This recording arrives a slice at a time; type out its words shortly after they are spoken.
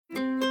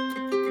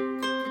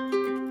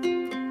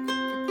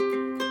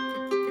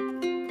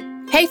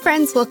Hey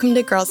friends, welcome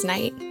to Girls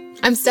Night.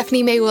 I'm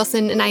Stephanie Mae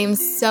Wilson, and I am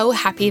so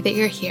happy that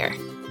you're here.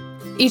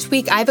 Each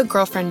week, I have a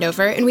girlfriend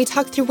over, and we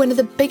talk through one of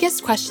the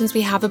biggest questions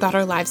we have about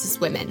our lives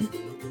as women.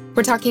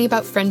 We're talking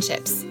about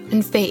friendships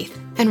and faith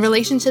and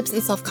relationships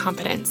and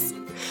self-confidence,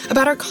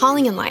 about our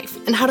calling in life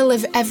and how to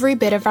live every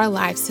bit of our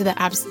lives to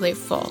the absolute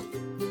full.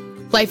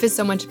 Life is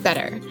so much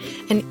better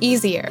and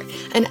easier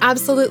and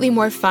absolutely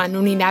more fun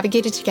when we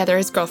navigate it together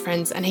as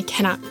girlfriends, and I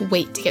cannot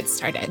wait to get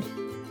started.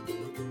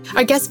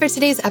 Our guest for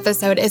today's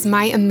episode is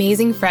my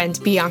amazing friend,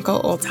 Bianca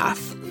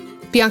Olthoff.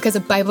 Bianca's a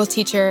Bible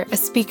teacher, a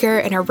speaker,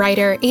 and a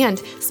writer, and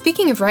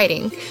speaking of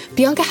writing,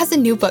 Bianca has a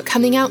new book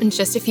coming out in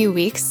just a few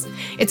weeks.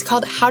 It's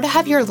called How to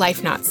Have Your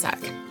Life Not Suck.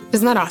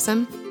 Isn't that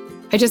awesome?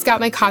 I just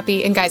got my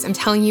copy, and guys, I'm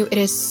telling you, it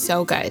is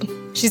so good.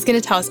 She's going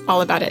to tell us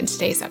all about it in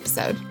today's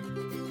episode.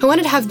 I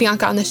wanted to have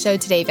Bianca on the show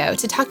today, though,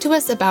 to talk to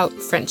us about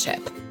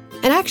friendship.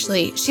 And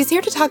actually, she's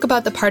here to talk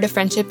about the part of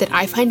friendship that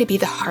I find to be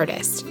the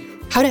hardest,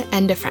 how to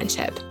end a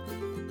friendship.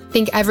 I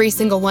think every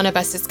single one of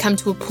us has come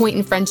to a point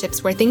in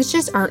friendships where things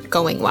just aren't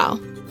going well.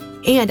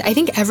 And I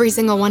think every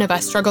single one of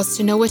us struggles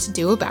to know what to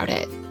do about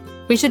it.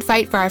 We should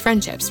fight for our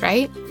friendships,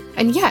 right?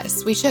 And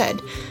yes, we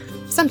should.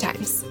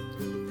 Sometimes.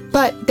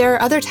 But there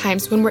are other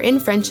times when we're in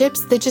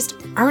friendships that just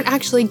aren't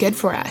actually good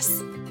for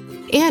us.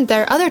 And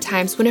there are other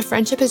times when a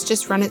friendship has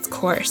just run its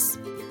course.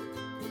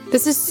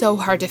 This is so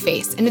hard to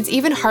face, and it's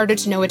even harder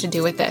to know what to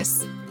do with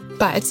this.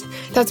 But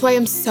that's why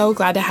I'm so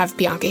glad to have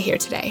Bianca here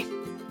today.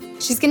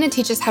 She's going to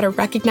teach us how to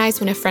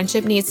recognize when a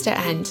friendship needs to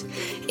end,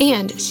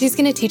 and she's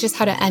going to teach us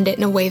how to end it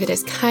in a way that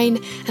is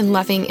kind and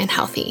loving and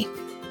healthy.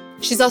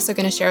 She's also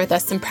going to share with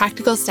us some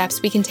practical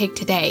steps we can take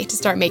today to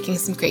start making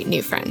some great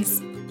new friends.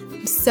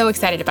 I'm so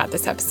excited about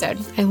this episode.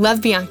 I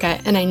love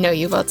Bianca, and I know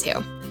you will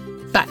too.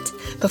 But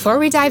before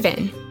we dive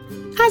in,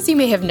 as you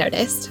may have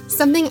noticed,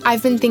 something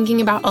I've been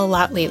thinking about a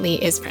lot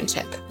lately is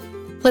friendship.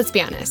 Let's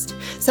be honest,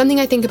 something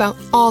I think about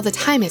all the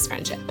time is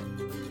friendship.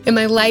 In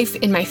my life,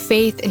 in my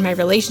faith, in my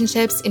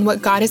relationships, in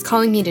what God is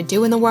calling me to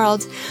do in the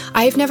world,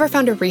 I have never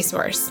found a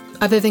resource,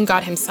 other than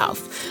God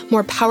himself,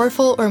 more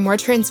powerful or more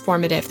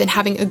transformative than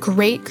having a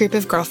great group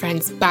of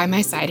girlfriends by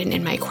my side and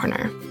in my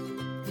corner.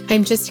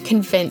 I'm just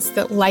convinced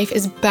that life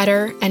is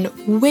better and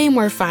way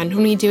more fun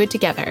when we do it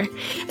together,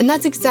 and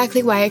that's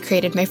exactly why I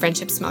created my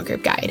Friendship Small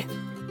Group Guide.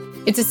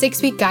 It's a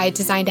 6-week guide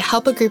designed to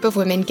help a group of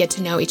women get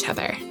to know each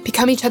other,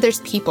 become each other's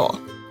people.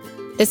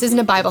 This isn't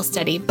a Bible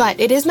study, but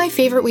it is my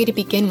favorite way to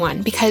begin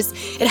one because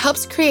it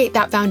helps create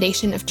that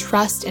foundation of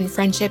trust and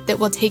friendship that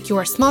will take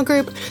your small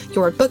group,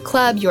 your book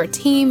club, your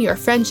team, your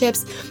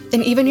friendships,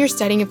 and even your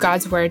studying of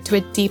God's Word to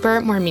a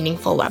deeper, more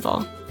meaningful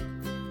level.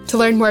 To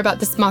learn more about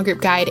the small group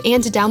guide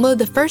and to download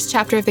the first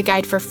chapter of the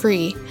guide for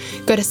free,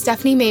 go to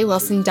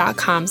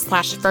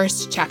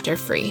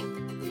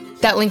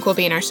stephaniemaywilson.com/firstchapterfree. That link will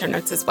be in our show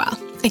notes as well.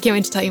 I can't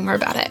wait to tell you more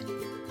about it.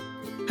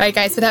 All right,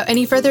 guys, without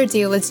any further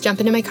ado, let's jump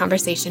into my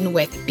conversation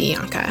with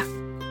Bianca.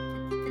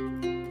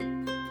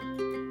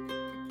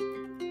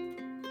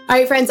 All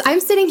right, friends,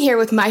 I'm sitting here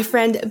with my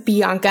friend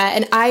Bianca,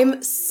 and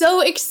I'm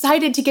so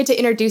excited to get to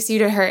introduce you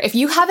to her. If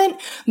you haven't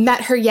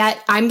met her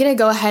yet, I'm going to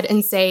go ahead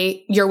and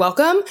say you're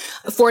welcome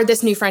for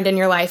this new friend in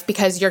your life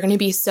because you're going to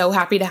be so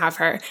happy to have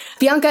her.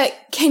 Bianca,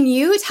 can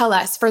you tell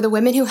us, for the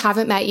women who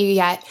haven't met you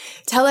yet,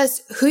 tell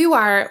us who you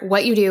are,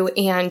 what you do,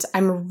 and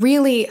I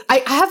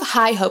have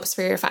high hopes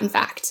for your fun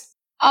fact.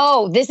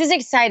 Oh, this is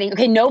exciting.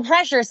 Okay, no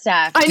pressure,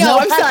 Steph. I know, no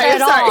I'm sorry.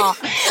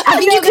 I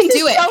think you can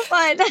do it. So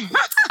fun.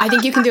 I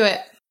think you can do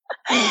it.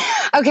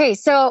 Okay,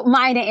 so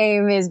my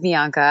name is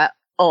Bianca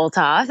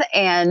Olthoff,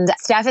 and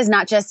Steph is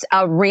not just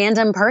a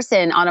random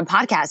person on a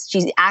podcast.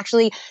 She's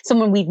actually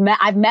someone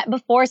I've met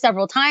before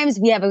several times.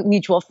 We have a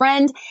mutual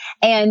friend,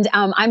 and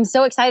I'm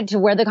so excited to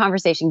where the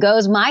conversation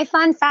goes. My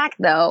fun fact,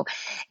 though,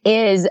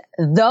 is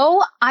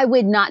though I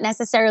would not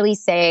necessarily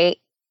say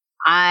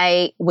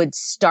I would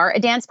start a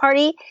dance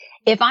party,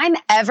 if I'm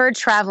ever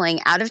traveling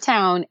out of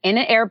town in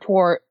an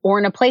airport or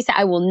in a place that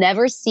I will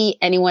never see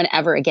anyone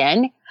ever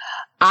again,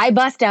 I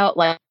bust out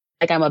like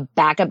I'm a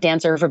backup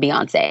dancer for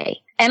Beyonce.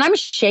 And I'm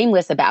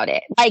shameless about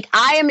it. Like,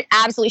 I am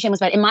absolutely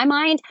shameless about it. In my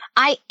mind,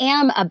 I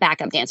am a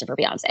backup dancer for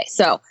Beyonce.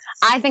 So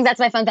I think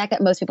that's my fun fact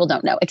that most people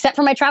don't know, except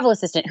for my travel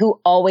assistant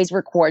who always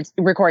records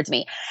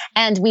me.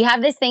 And we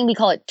have this thing, we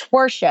call it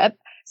twership.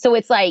 So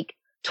it's like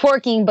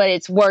twerking, but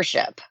it's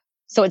worship.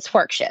 So it's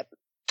twerkship.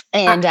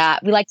 And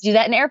we like to do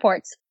that in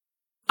airports.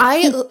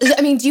 I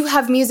mean, do you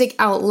have music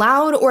out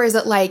loud, or is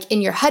it like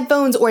in your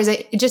headphones, or is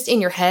it just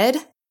in your head?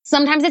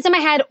 Sometimes it's in my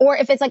head, or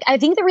if it's like, I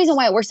think the reason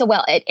why it works so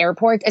well at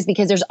airports is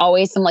because there's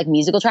always some like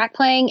musical track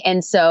playing.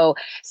 And so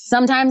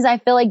sometimes I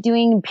feel like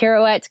doing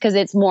pirouettes because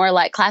it's more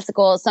like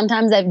classical.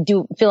 Sometimes I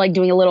do feel like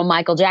doing a little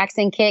Michael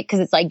Jackson kick because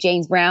it's like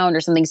James Brown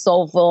or something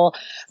soulful,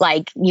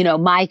 like, you know,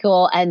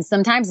 Michael. And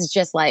sometimes it's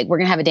just like, we're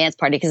going to have a dance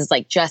party because it's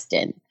like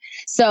Justin.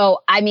 So,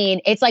 I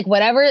mean, it's like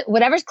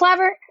whatever's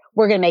clever,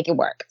 we're going to make it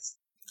work.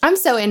 I'm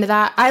so into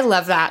that. I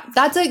love that.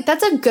 That's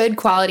a good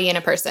quality in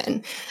a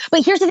person.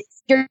 But here's the thing.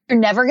 You're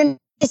never going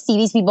to see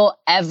these people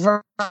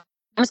ever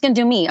I'm just going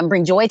to do me. I'm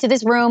bring joy to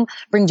this room,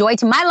 bring joy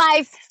to my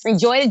life, bring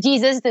joy to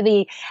Jesus, to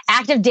the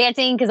act of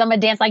dancing, because I'm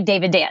going to dance like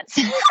David danced.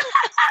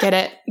 Get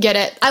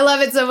it. I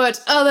love it so much.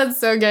 Oh, that's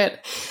so good.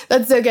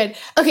 That's so good.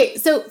 Okay,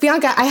 so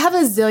Bianca, I have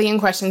a zillion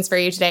questions for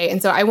you today.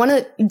 And so I want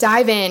to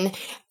dive in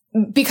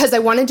because I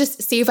want to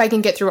just see if I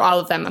can get through all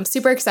of them. I'm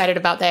super excited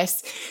about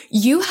this.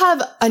 You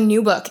have a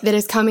new book that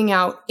is coming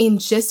out in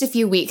just a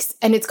few weeks,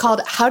 and it's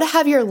called How to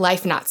Have Your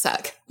Life Not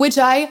Suck, which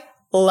I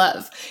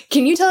love.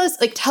 Can you tell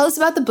us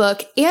about the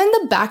book and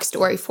the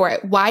backstory for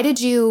it? Why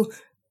did you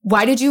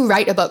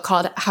write a book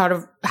called How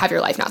to Have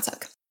Your Life Not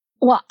Suck?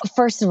 Well,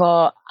 first of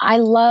all, I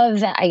love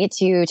that I get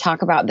to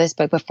talk about this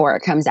book before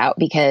it comes out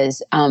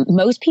because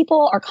most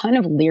people are kind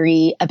of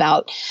leery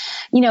about,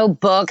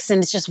 books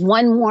and it's just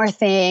one more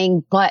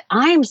thing. But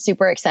I'm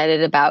super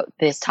excited about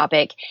this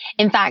topic.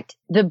 In fact,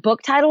 the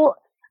book title,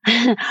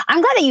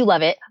 I'm glad that you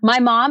love it. My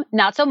mom,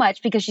 not so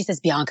much because she says,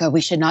 Bianca,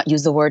 we should not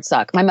use the word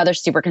suck. My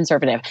mother's super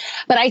conservative.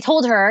 But I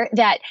told her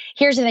that,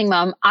 here's the thing,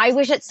 Mom, I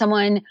wish that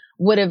someone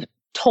would have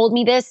told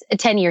me this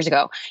 10 years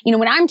ago.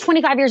 When I'm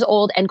 25 years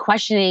old and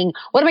questioning,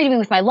 what am I doing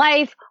with my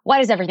life? Why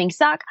does everything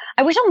suck?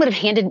 I wish someone would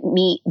have handed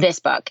me this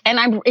book.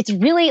 And it's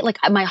really like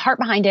my heart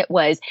behind it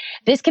was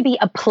this could be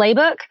a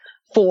playbook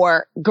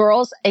for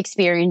girls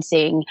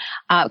experiencing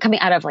coming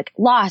out of like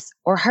loss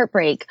or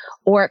heartbreak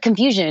or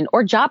confusion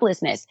or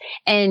joblessness.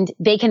 And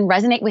they can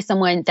resonate with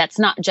someone that's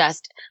not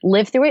just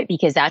lived through it,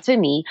 because that's been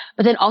me,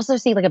 but then also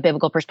see like a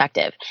biblical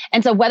perspective.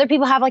 And so whether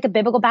people have like a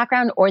biblical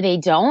background or they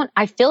don't,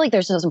 I feel like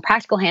there's some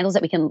practical handles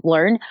that we can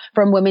learn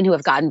from women who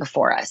have gotten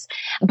before us.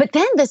 But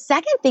then the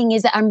second thing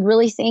is that I'm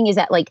really seeing is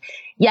that like,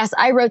 yes,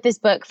 I wrote this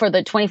book for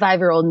the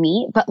 25-year-old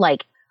me, but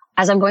like,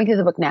 as I'm going through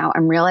the book now,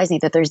 I'm realizing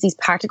that there's these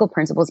practical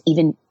principles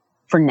even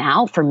for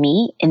now, for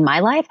me in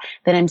my life,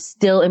 that I'm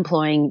still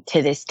employing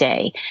to this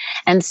day.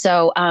 And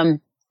so,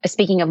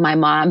 speaking of my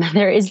mom,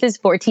 there is this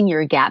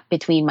 14-year gap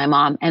between my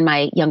mom and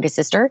my youngest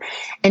sister.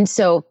 And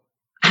so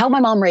how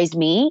my mom raised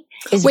me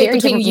is very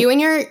between different.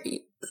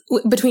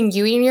 Between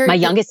you and your my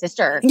youngest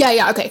sister.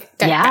 Yeah. Okay.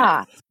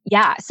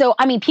 Yeah. So,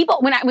 I mean, people,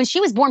 when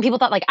she was born, people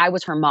thought like I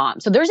was her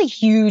mom. So there's a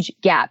huge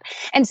gap.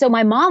 And so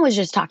my mom was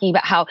just talking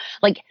about how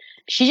like,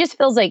 she just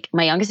feels like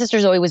my youngest sister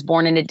Zoe was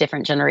born in a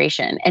different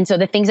generation. And so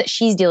the things that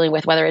she's dealing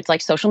with, whether it's like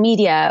social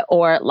media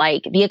or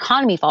like the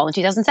economy fall in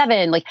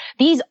 2007, like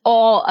these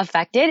all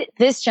affected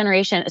this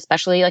generation,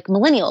 especially like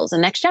millennials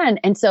and next gen.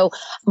 And so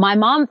my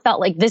mom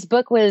felt like this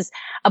book was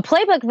a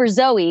playbook for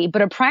Zoe,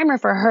 but a primer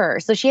for her.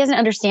 So she has an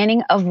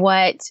understanding of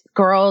what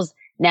girls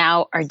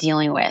now are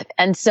dealing with.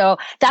 And so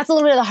that's a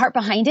little bit of the heart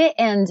behind it.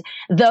 And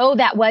though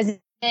that wasn't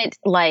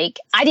like,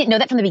 I didn't know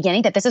that from the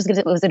beginning that this was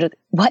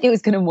what it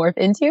was going to morph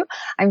into.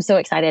 I'm so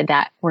excited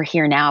that we're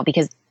here now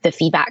because the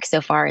feedback so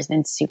far has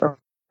been super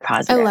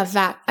positive. I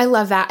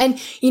love that.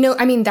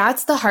 And,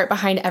 that's the heart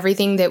behind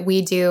everything that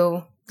we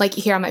do, like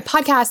here on my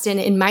podcast and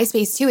in my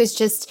space too, is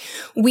just,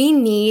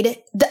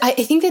 I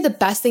think that the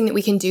best thing that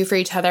we can do for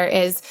each other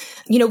is,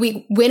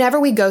 whenever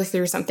we go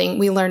through something,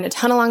 we learn a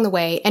ton along the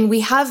way, and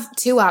we have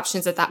two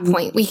options at that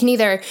point. We can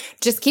either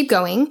just keep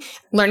going,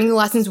 learning the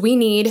lessons we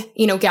need,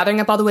 gathering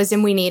up all the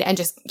wisdom we need and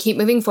just keep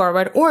moving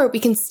forward, or we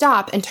can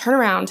stop and turn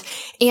around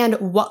and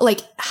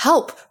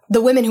help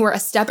the women who are a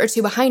step or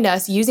two behind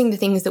us using the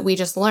things that we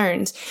just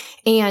learned.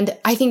 And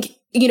I think,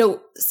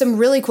 some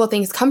really cool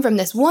things come from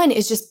this. One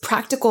is just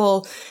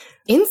practical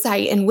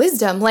insight and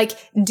wisdom, like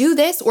do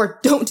this or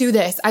don't do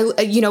this.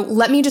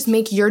 Let me just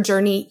make your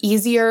journey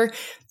easier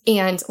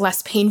and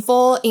less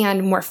painful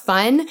and more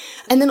fun.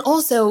 And then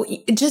also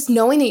just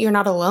knowing that you're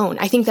not alone.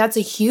 I think that's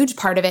a huge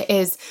part of it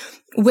is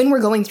when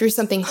we're going through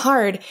something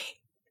hard,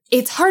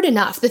 it's hard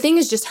enough. The thing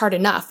is just hard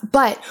enough.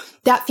 But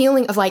that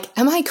feeling of like,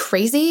 am I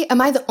crazy? Am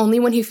I the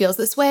only one who feels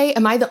this way?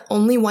 Am I the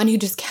only one who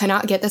just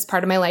cannot get this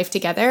part of my life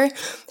together?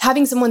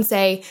 Having someone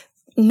say,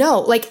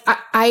 no, like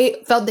I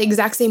felt the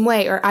exact same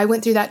way, or I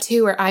went through that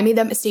too, or I made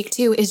that mistake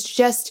too, it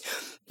just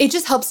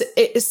helps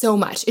it so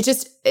much. It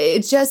just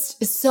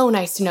is so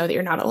nice to know that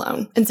you're not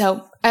alone. And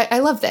so I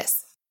love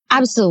this.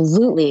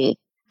 Absolutely.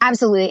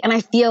 And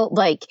I feel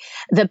like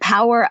the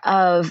power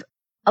of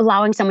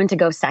allowing someone to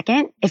go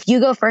second. If you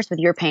go first with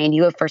your pain,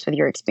 you go first with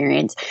your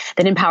experience,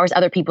 that empowers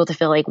other people to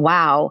feel like,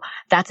 wow,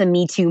 that's a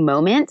Me Too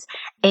moment.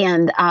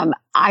 And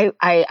I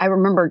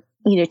remember,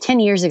 10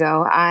 years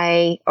ago,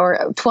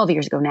 or 12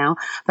 years ago now,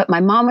 but my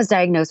mom was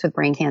diagnosed with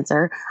brain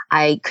cancer.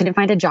 I couldn't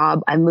find a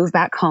job. I moved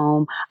back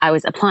home. I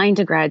was applying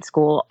to grad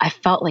school. I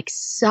felt like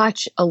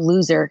such a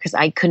loser because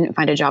I couldn't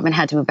find a job and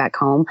had to move back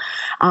home.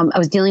 I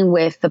was dealing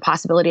with the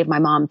possibility of my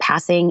mom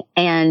passing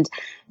and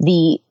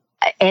the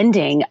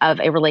ending of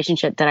a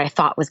relationship that I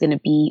thought was going to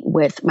be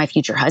with my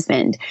future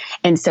husband.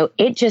 And so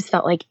it just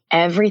felt like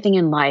everything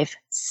in life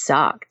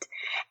sucked.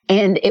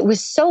 And it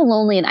was so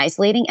lonely and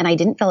isolating. And I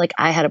didn't feel like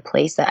I had a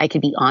place that I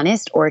could be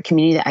honest, or a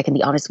community that I could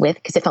be honest with,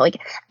 because it felt like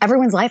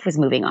everyone's life was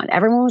moving on.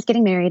 Everyone was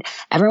getting married.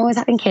 Everyone was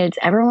having kids.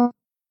 Everyone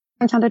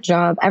found a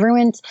job.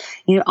 Everyone's,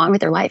 on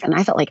with their life. And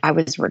I felt like I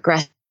was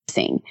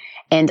regressing.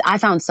 And I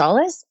found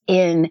solace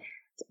in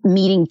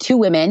meeting two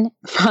women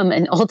from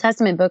an Old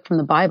Testament book from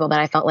the Bible that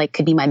I felt like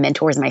could be my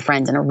mentors and my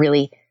friends in a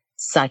really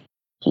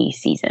sucky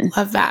season.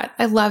 Love that.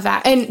 I love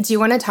that. And do you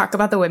want to talk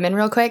about the women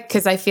real quick?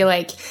 Because I feel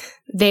like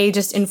they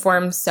just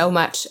inform so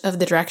much of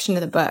the direction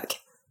of the book.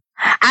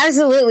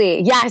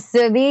 Absolutely. Yes.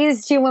 So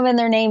these two women,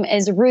 their name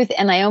is Ruth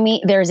and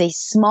Naomi. There's a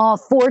small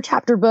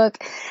 4-chapter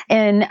book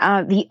in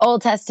the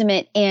Old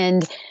Testament,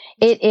 and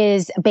it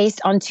is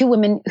based on two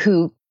women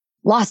who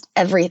lost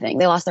everything.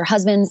 They lost their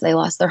husbands, they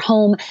lost their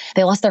home,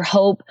 they lost their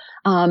hope.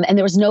 And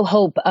there was no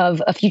hope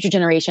of a future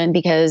generation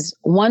because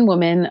one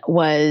woman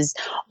was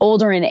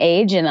older in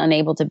age and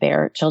unable to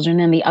bear children.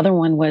 And the other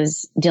one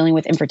was dealing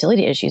with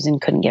infertility issues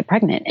and couldn't get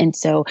pregnant. And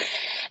so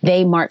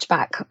they marched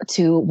back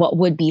to what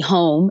would be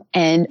home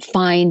and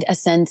find a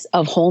sense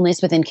of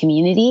wholeness within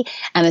community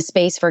and a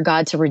space for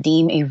God to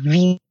redeem a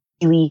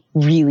really,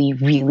 really,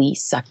 really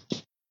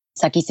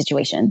sucky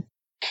situation.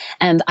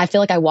 And I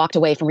feel like I walked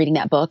away from reading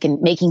that book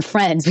and making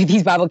friends with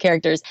these Bible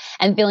characters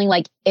and feeling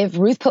like if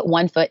Ruth put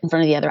one foot in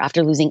front of the other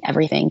after losing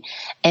everything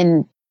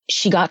and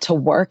she got to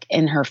work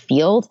in her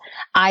field,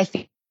 I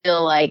feel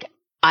like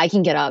I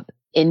can get up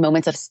in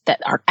moments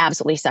that are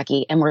absolutely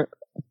sucky and where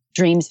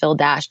dreams feel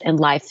dashed and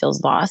life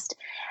feels lost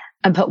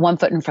and put one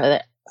foot in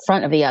front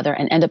of the other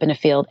and end up in a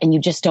field. And you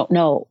just don't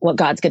know what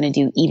God's going to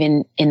do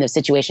even in those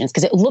situations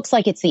because it looks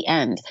like it's the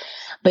end.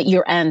 But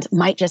your end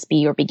might just be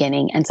your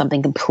beginning and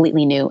something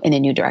completely new in a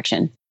new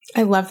direction.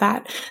 I love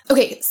that.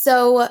 Okay,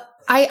 so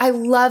I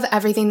love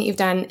everything that you've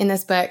done in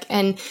this book.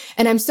 And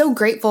I'm so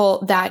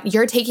grateful that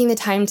you're taking the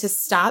time to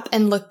stop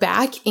and look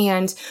back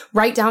and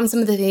write down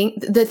some of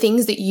the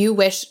things that you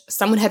wish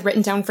someone had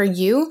written down for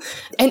you.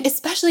 And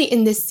especially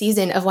in this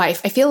season of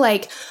life, I feel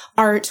like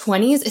our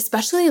 20s,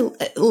 especially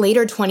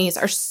later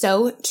 20s, are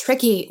so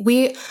tricky.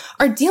 We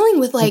are dealing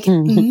with like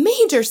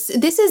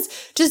this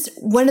is just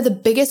one of the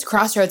biggest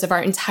crossroads of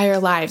our entire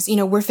lives. You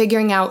know, we're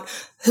figuring out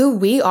who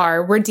we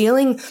are. We're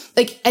dealing,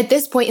 like at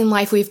this point in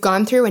life, we've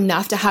gone through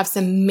enough to have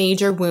some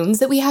major wounds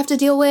that we have to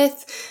deal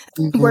with.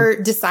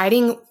 We're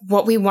deciding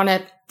what we want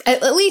to,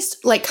 at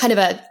least like kind of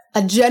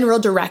a general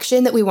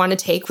direction that we want to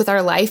take with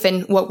our life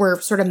and what we're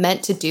sort of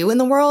meant to do in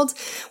the world.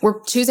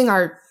 We're choosing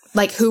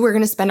who we're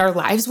going to spend our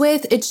lives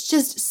with. It's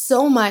just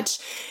so much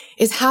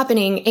is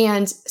happening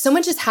and so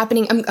much is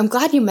happening. I'm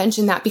glad you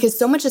mentioned that because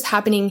so much is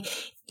happening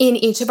in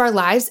each of our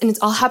lives and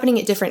it's all happening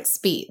at different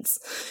speeds.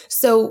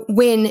 So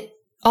when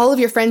all of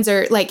your friends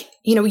are like,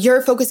 you know, you're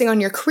focusing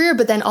on your career,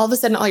 but then all of a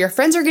sudden all your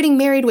friends are getting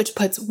married, which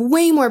puts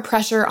way more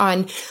pressure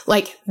on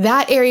like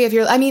that area of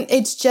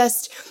it's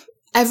just,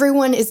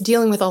 everyone is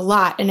dealing with a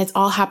lot and it's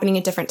all happening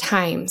at different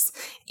times.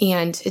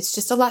 And it's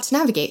just a lot to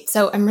navigate.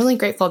 So I'm really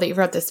grateful that you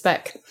wrote this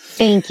book.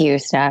 Thank you,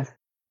 Steph.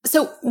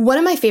 So one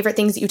of my favorite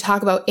things that you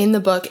talk about in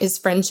the book is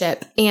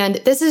friendship. And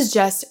this is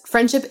just,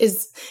 friendship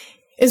is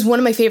one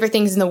of my favorite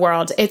things in the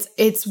world.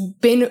 It's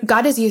been,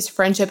 God has used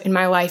friendship in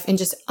my life in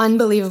just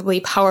unbelievably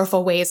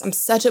powerful ways. I'm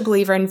such a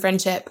believer in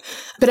friendship,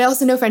 but I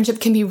also know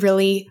friendship can be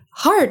really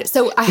hard.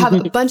 So I have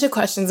a bunch of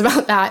questions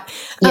about that.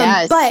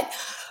 Yes. But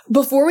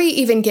before we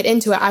even get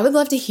into it, I would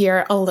love to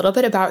hear a little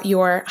bit about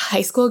your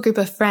high school group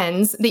of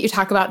friends that you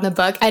talk about in the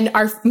book. And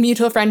our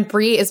mutual friend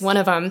Bree is one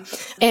of them.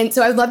 And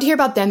so I would love to hear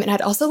about them. And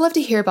I'd also love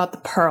to hear about the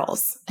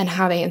Pearls and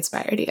how they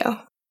inspired you.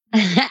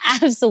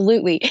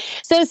 Absolutely.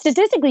 So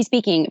statistically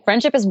speaking,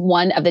 friendship is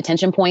one of the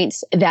tension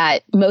points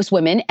that most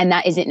women, and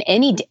that is in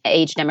any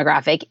age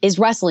demographic, is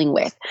wrestling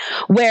with,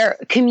 where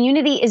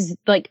community is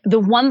like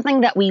the one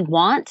thing that we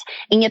want,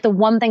 and yet the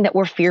one thing that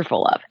we're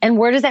fearful of. And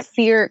where does that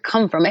fear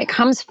come from? It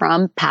comes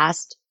from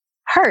past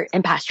hurt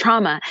and past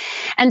trauma.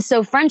 And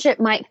so friendship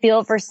might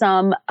feel for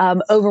some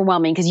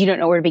overwhelming because you don't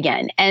know where to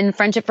begin. And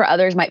friendship for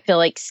others might feel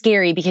like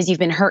scary because you've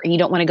been hurt and you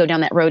don't want to go down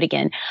that road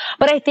again.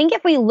 But I think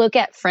if we look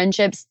at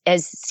friendships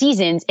as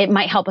seasons, it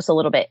might help us a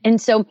little bit.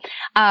 And so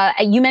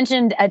you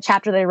mentioned a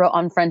chapter that I wrote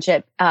on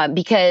friendship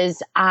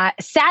because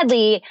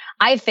sadly,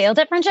 I failed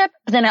at friendship,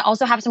 but then I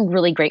also have some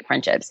really great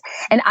friendships.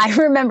 And I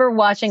remember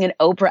watching an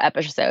Oprah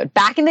episode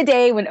back in the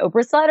day when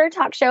Oprah still had her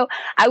talk show.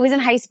 I was in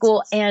high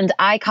school and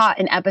I caught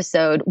an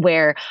episode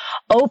where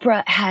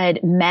Oprah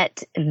had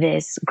met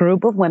this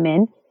group of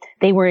women.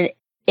 They were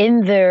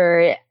in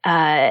their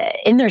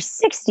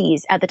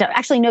 60s at the time.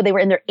 Actually, no, they were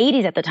in their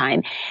 80s at the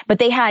time, but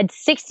they had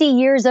 60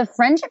 years of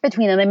friendship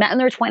between them. They met in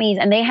their 20s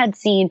and they had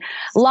seen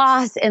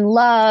loss and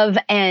love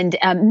and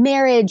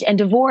marriage and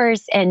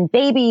divorce and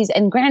babies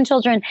and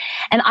grandchildren.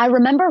 And I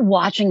remember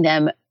watching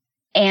them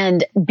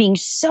and being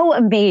so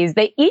amazed.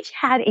 They each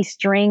had a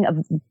string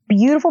of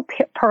beautiful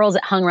pearls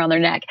that hung around their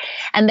neck.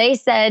 And they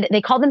said, they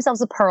called themselves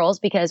the Pearls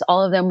because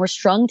all of them were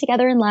strung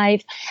together in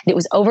life. And it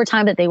was over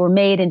time that they were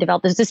made and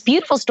developed. There's this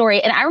beautiful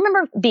story. And I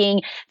remember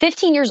being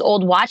 15 years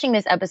old watching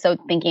this episode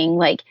thinking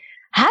like,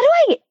 how do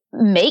I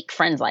make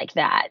friends like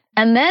that?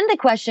 And then the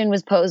question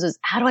was posed as,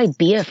 how do I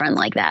be a friend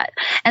like that?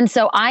 And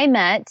so I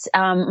met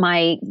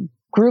my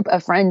group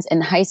of friends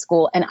in high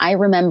school. And I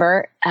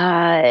remember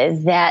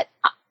that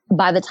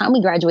by the time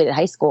we graduated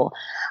high school,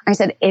 I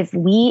said, if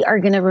we are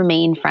going to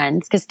remain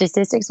friends, because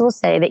statistics will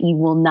say that you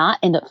will not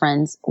end up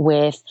friends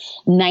with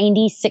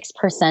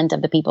 96%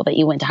 of the people that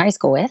you went to high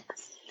school with.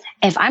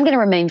 If I'm going to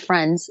remain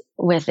friends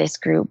with this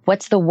group,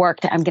 what's the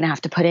work that I'm going to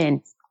have to put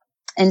in?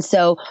 And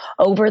so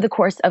over the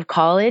course of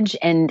college,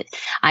 and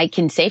I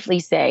can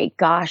safely say,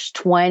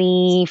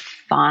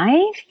 25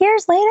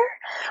 years later,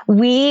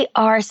 we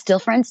are still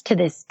friends to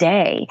this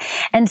day.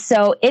 And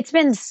so it's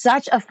been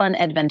such a fun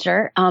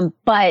adventure,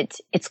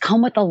 but it's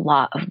come with a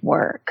lot of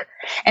work.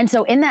 And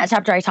so in that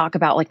chapter, I talk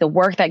about like the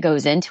work that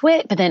goes into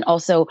it, but then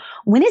also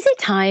when is it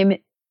time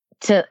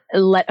to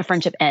let a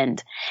friendship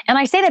end? And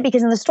I say that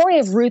because in the story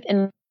of Ruth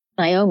and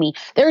Naomi,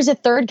 there's a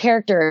third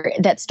character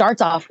that starts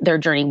off their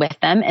journey with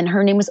them, and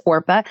her name was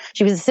Orpah.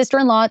 She was a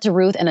sister-in-law to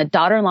Ruth and a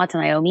daughter-in-law to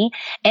Naomi,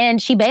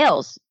 and she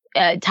bails.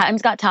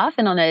 Times got tough,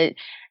 and on a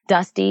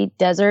dusty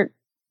desert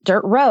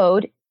dirt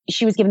road,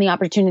 she was given the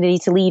opportunity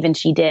to leave, and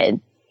she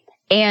did.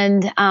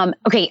 And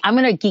okay, I'm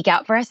going to geek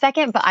out for a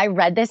second, but I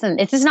read this, and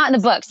this is not in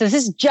the book, so this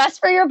is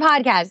just for your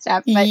podcast,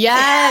 Steph.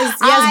 Yes,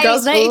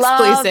 Girls Night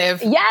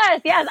exclusive.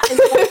 Yes.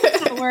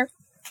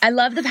 I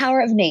love the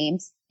power of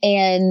names.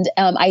 And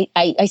I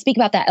speak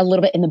about that a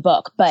little bit in the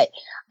book, but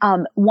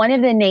one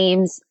of the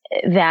names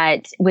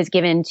that was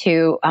given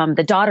to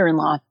the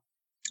daughter-in-law,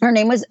 her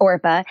name was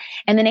Orpah,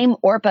 and the name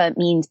Orpah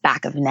means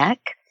back of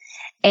neck.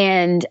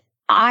 And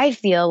I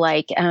feel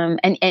like,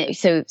 and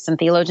so some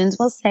theologians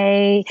will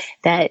say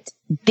that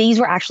these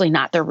were actually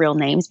not their real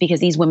names because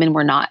these women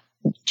were not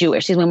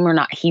Jewish. These women were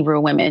not Hebrew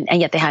women,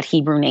 and yet they had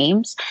Hebrew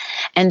names.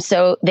 And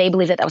so they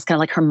believe that was kind of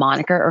like her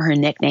moniker or her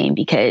nickname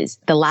because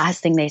the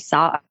last thing they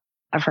saw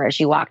of her as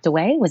she walked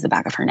away was the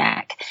back of her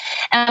neck.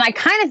 And I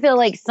kind of feel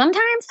like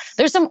sometimes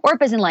there's some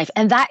Orpahs in life,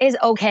 and that is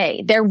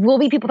okay. There will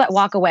be people that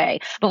walk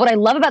away. But what I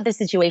love about this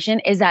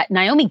situation is that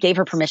Naomi gave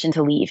her permission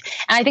to leave.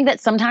 And I think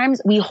that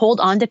sometimes we hold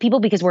on to people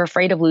because we're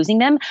afraid of losing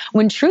them,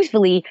 when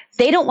truthfully,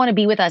 they don't want to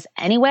be with us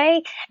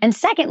anyway. And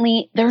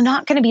secondly, they're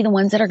not going to be the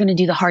ones that are going to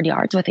do the hard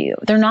yards with you.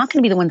 They're not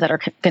going to be the ones that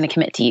are going to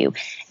commit to you.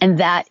 And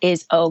that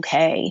is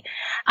okay.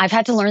 I've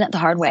had to learn that the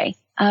hard way,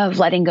 of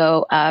letting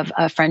go of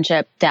a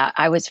friendship that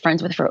I was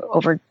friends with for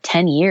over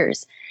 10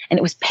 years. And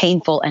it was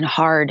painful and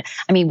hard.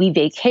 I mean, we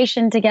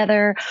vacationed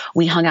together.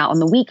 We hung out on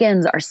the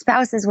weekends. Our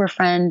spouses were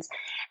friends.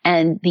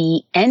 And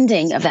the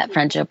ending of that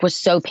friendship was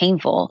so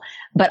painful.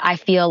 But I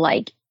feel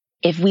like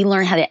if we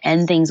learn how to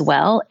end things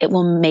well, it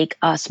will make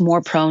us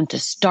more prone to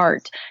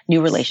start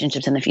new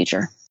relationships in the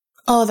future.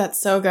 Oh,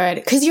 that's so good.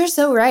 Because you're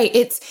so right.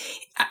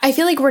 I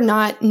feel like we're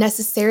not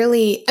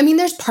necessarily, I mean,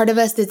 there's part of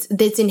us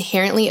that's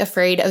inherently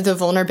afraid of the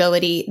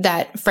vulnerability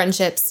that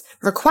friendships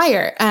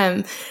require.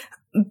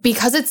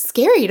 Because it's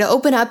scary to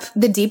open up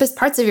the deepest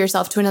parts of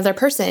yourself to another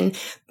person.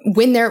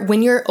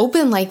 When you're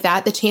open like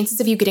that, the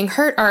chances of you getting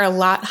hurt are a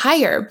lot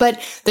higher,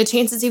 but the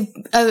chances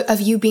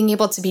of you being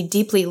able to be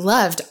deeply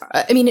loved,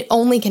 I mean, it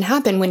only can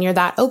happen when you're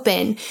that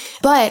open.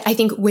 But I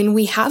think when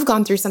we have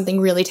gone through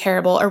something really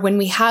terrible, or when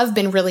we have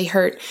been really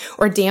hurt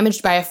or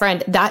damaged by a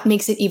friend, that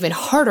makes it even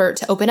harder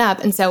to open up.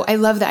 And so I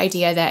love the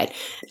idea that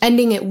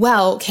ending it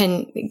well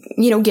can,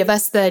 give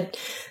us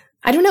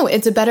I don't know.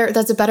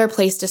 That's a better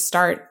place to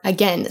start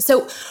again.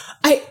 So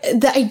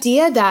the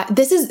idea that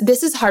this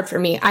is hard for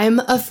me. I'm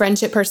a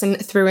friendship person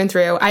through and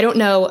through. I don't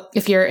know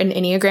if you're an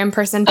Enneagram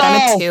person, but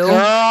I'm a 2.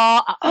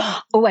 Girl.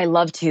 Oh, I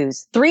love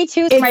 2s. 3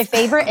 2s are my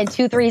favorite and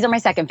 2 3s are my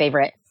second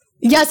favorite.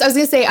 Yes, I was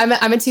going to say I'm a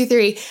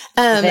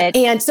 2-3.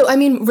 And so, I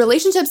mean,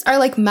 relationships are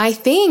like my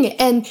thing.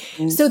 And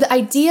so the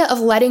idea of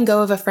letting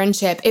go of a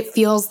friendship, it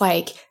feels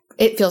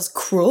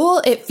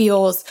cruel. It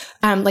feels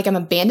like I'm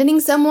abandoning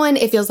someone.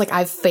 It feels like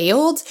I've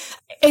failed.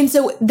 And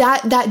so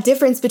that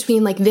difference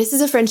between like, this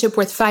is a friendship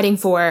worth fighting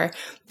for,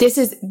 this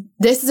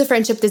is a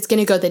friendship that's going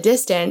to go the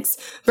distance,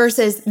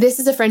 versus this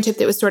is a friendship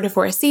that was sort of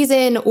for a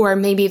season, or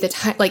maybe the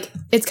time, like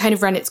it's kind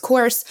of run its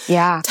course.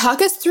 Yeah.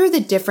 Talk us through the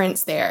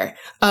difference there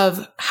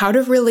of how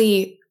to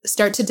really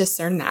start to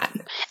discern that.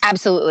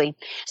 Absolutely.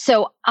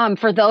 So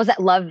for those that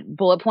love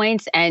bullet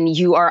points and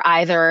you are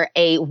either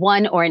a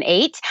 1 or an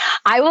 8,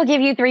 I will give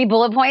you 3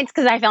 bullet points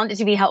because I found it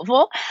to be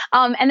helpful.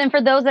 And then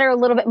for those that are a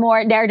little bit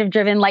more narrative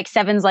driven, like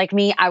 7s like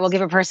me, I will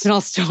give a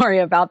personal story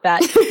about that.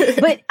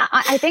 But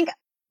I think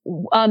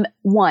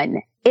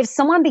 1, if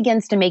someone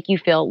begins to make you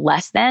feel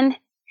less than,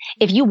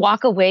 if you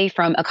walk away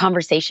from a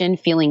conversation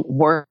feeling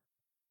worse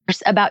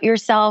about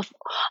yourself,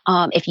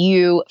 if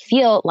you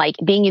feel like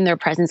being in their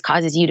presence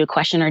causes you to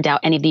question or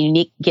doubt any of the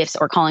unique gifts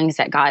or callings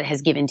that God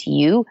has given to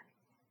you,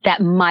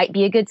 that might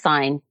be a good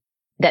sign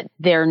that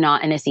they're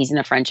not in a season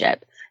of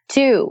friendship.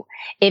 2,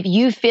 if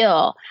you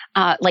feel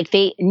like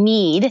they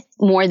need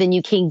more than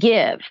you can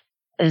give,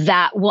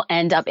 that will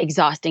end up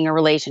exhausting a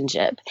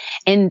relationship.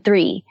 And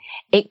 3,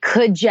 it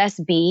could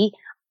just be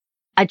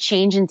a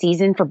change in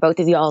season for both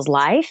of y'all's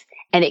life,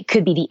 and it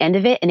could be the end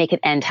of it, and it could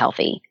end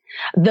healthy.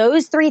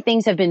 Those three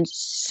things have been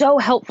so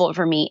helpful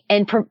for me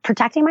in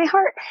protecting my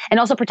heart and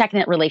also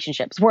protecting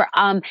relationships. Where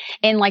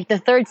in like the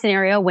third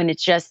scenario, when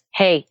it's just,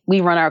 hey,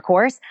 we run our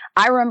course.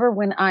 I remember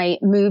when I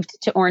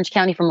moved to Orange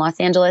County from Los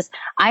Angeles,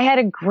 I had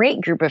a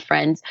great group of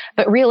friends,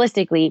 but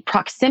realistically,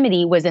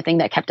 proximity was the thing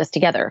that kept us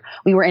together.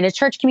 We were in a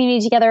church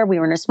community together. We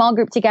were in a small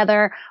group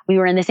together. We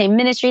were in the same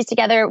ministries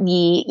together.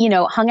 We,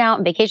 hung out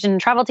and vacationed and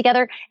traveled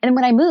together. And then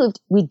when I moved,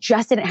 we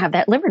just didn't have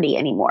that liberty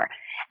anymore.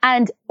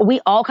 And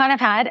we all kind of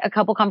had a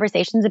couple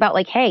conversations about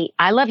like, hey,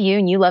 I love you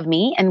and you love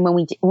me. And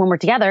when we're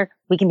together,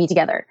 we can be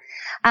together.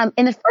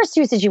 In the first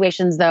two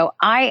situations, though,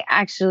 I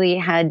actually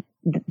had,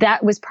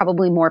 that was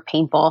probably more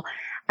painful.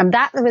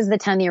 That was the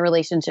 10-year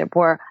relationship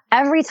where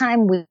every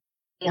time we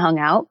hung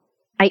out,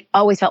 I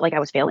always felt like I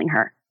was failing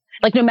her.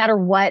 Like no matter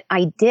what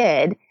I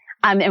did,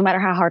 no matter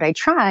how hard I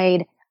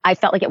tried, I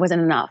felt like it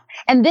wasn't enough.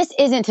 And this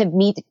isn't to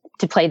me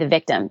to play the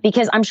victim,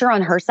 because I'm sure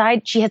on her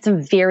side, she had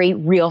some very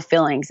real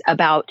feelings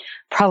about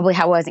probably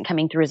how I wasn't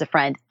coming through as a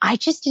friend. I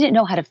just didn't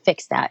know how to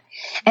fix that.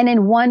 And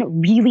in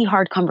one really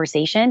hard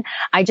conversation,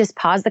 I just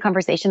paused the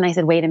conversation and I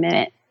said, wait a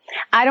minute.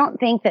 I don't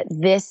think that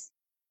this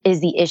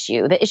is the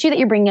issue. The issue that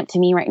you're bringing up to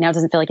me right now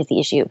doesn't feel like it's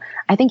the issue.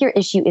 I think your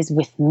issue is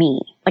with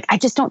me. Like, I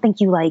just don't think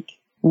you like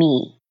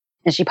me.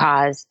 And she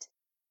paused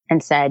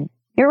and said,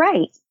 you're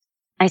right.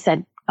 I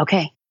said,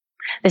 okay,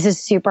 this is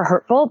super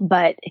hurtful,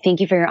 but thank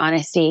you for your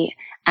honesty.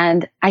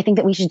 And I think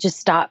that we should just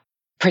stop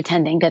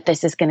pretending that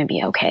this is going to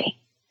be okay.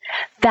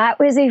 That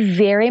was a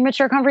very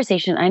mature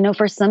conversation. I know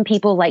for some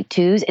people like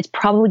twos, it's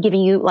probably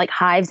giving you like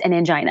hives and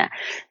angina.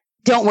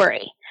 Don't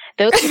worry.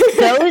 Those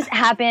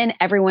happen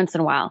every once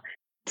in a while.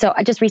 So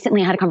I just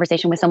recently had a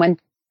conversation with someone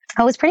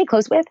I was pretty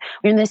close with.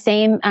 We were in the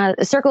same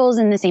circles,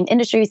 in the same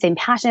industry, same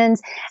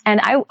passions. And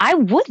I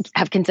would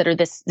have considered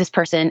this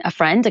person a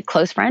friend, a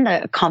close friend,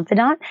 a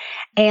confidant.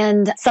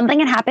 And something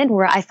had happened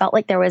where I felt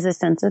like there was a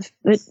sense of,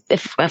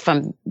 if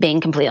I'm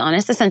being completely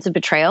honest, a sense of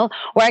betrayal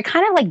where I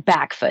kind of like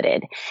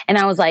backfooted. And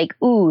I was like,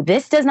 ooh,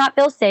 this does not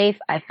feel safe.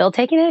 I feel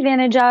taken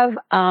advantage of.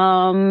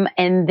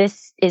 And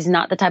this is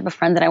not the type of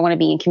friend that I want to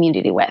be in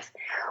community with.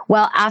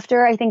 Well,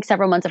 after I think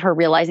several months of her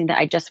realizing that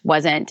I just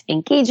wasn't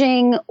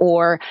engaging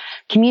or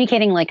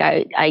communicating like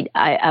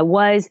I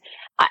was,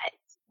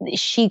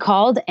 she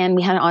called and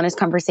we had an honest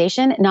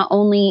conversation. Not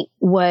only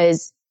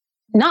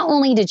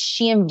did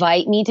she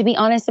invite me to be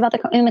honest about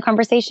in the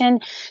conversation,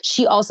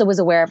 she also was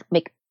aware of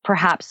like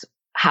perhaps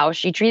how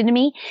she treated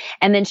me.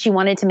 And then she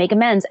wanted to make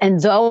amends.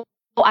 And though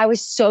I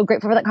was so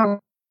grateful for that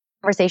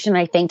conversation,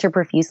 I thanked her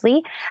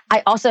profusely,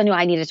 I also knew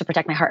I needed to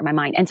protect my heart and my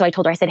mind. And so I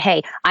told her, I said,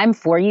 hey, I'm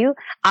for you.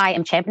 I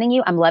am championing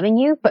you. I'm loving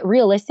you. But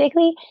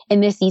realistically, in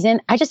this season,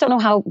 I just don't know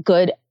how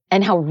good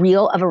and how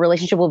real of a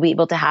relationship we'll be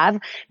able to have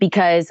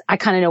because I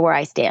kind of know where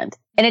I stand.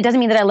 And it doesn't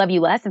mean that I love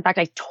you less. In fact,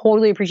 I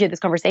totally appreciate this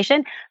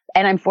conversation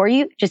and I'm for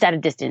you just at a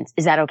distance.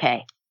 Is that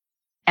okay?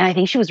 And I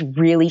think she was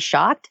really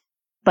shocked.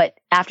 But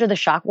after the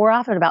shock wore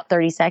off in about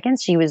 30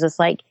 seconds, she was just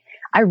like,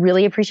 I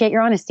really appreciate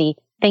your honesty.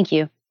 Thank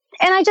you.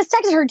 And I just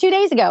texted her 2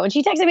 days ago and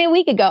she texted me a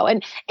week ago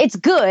and it's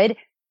good,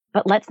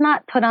 but let's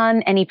not put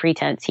on any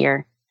pretense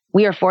here.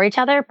 We are for each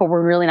other, but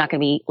we're really not going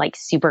to be like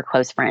super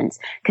close friends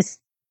because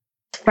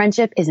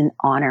friendship is an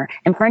honor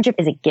and friendship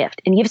is a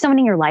gift. And you have someone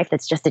in your life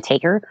that's just a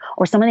taker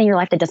or someone in your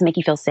life that doesn't make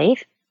you feel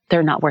safe.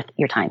 They're not worth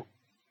your time.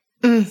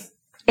 Is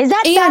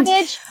that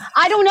savage?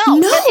 I don't know.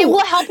 No. But it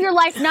will help your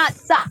life not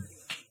suck,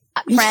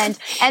 friend.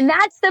 And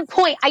that's the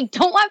point. I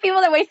don't want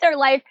people to waste their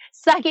life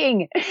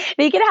sucking.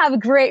 They can have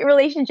great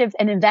relationships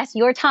and invest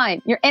your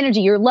time, your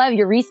energy, your love,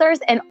 your resource,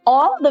 and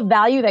all the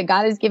value that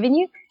God has given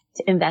you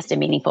to invest in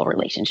meaningful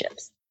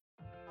relationships.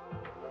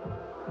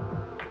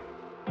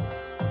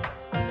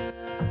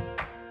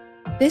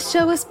 This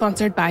show is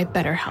sponsored by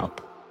BetterHelp.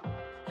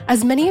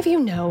 As many of you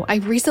know, I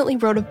recently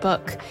wrote a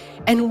book,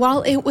 and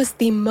while it was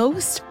the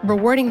most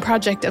rewarding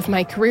project of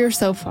my career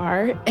so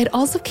far, it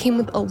also came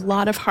with a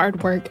lot of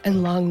hard work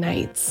and long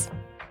nights.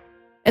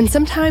 And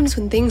sometimes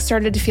when things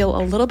started to feel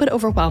a little bit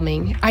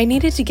overwhelming, I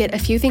needed to get a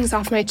few things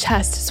off my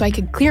chest so I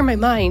could clear my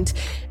mind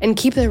and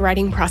keep the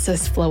writing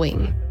process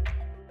flowing.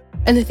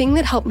 And the thing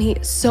that helped me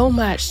so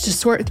much to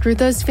sort through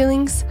those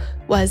feelings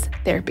was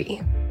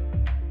therapy.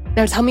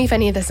 Now tell me if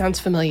any of this sounds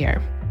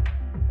familiar.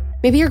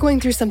 Maybe you're going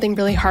through something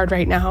really hard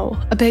right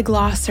now, a big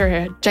loss or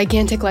a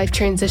gigantic life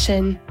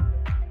transition.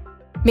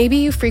 Maybe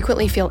you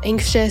frequently feel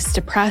anxious,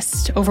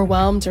 depressed,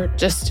 overwhelmed, or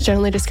just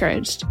generally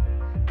discouraged.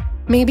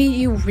 Maybe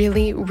you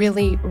really,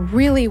 really,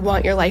 really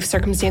want your life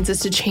circumstances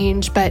to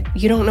change, but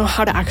you don't know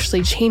how to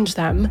actually change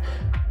them.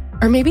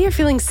 Or maybe you're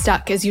feeling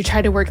stuck as you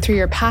try to work through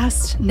your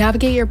past,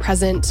 navigate your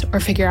present, or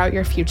figure out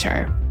your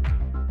future.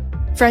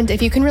 Friend,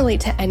 if you can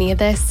relate to any of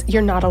this,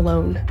 you're not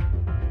alone.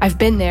 I've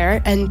been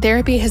there, and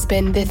therapy has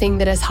been the thing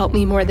that has helped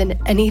me more than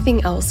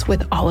anything else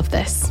with all of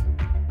this.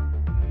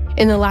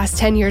 In the last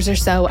 10 years or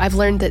so, I've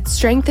learned that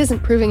strength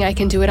isn't proving I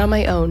can do it on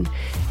my own.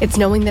 It's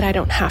knowing that I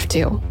don't have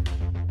to.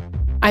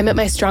 I'm at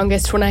my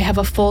strongest when I have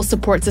a full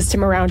support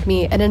system around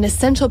me, and an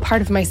essential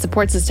part of my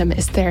support system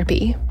is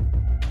therapy.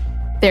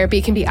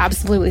 Therapy can be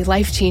absolutely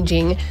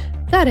life-changing,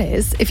 That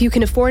is, if you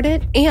can afford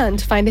it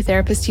and find a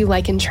therapist you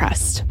like and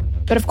trust.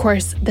 But of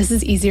course, this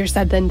is easier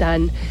said than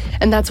done,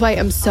 and that's why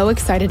I'm so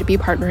excited to be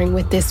partnering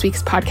with this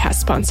week's podcast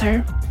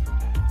sponsor.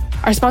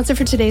 Our sponsor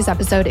for today's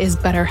episode is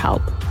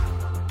BetterHelp.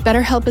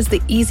 BetterHelp is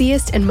the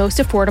easiest and most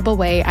affordable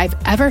way I've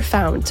ever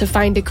found to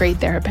find a great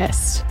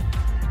therapist.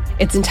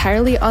 It's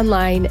entirely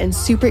online and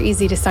super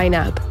easy to sign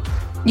up.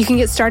 You can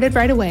get started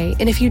right away,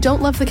 and if you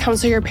don't love the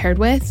counselor you're paired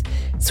with,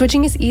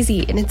 switching is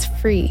easy and it's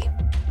free.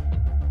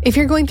 If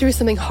you're going through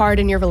something hard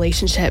in your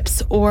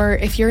relationships, or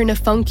if you're in a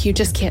funk you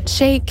just can't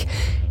shake,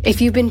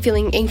 if you've been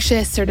feeling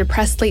anxious or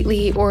depressed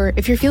lately, or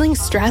if you're feeling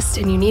stressed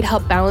and you need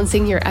help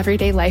balancing your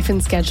everyday life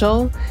and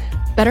schedule,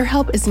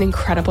 BetterHelp is an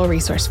incredible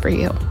resource for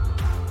you.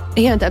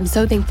 And I'm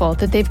so thankful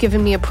that they've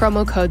given me a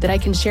promo code that I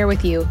can share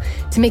with you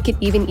to make it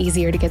even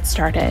easier to get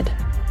started.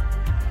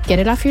 Get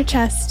it off your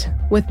chest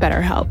with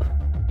BetterHelp.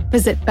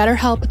 Visit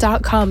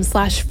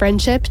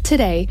betterhelp.com/friendship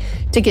today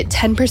to get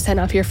 10%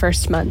 off your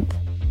first month.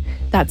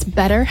 That's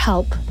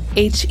BetterHelp,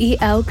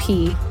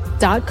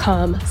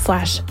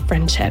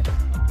 HELP.com/friendship.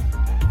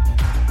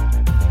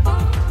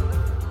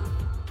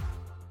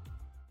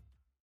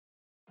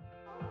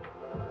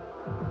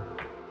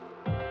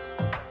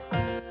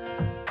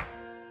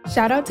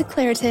 Shout out to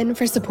Claritin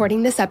for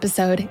supporting this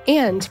episode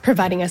and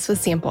providing us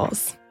with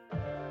samples.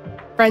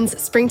 Friends,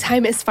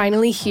 springtime is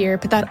finally here,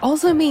 but that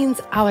also means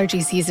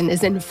allergy season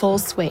is in full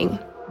swing.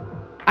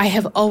 I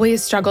have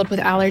always struggled with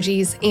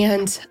allergies,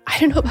 and I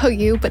don't know about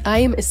you, but I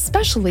am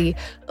especially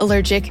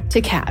allergic to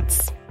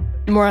cats.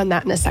 More on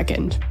that in a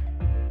second.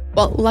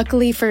 Well,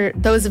 luckily for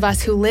those of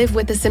us who live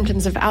with the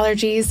symptoms of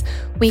allergies,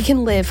 we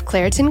can live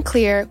Claritin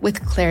Clear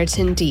with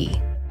Claritin D.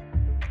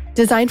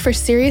 Designed for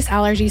serious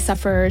allergy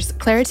sufferers,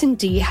 Claritin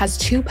D has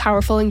 2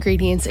 powerful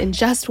ingredients in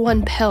just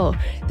one pill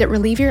that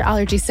relieve your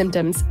allergy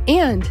symptoms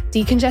and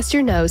decongest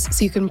your nose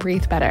so you can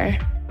breathe better.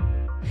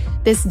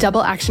 This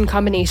double action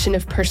combination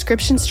of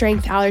prescription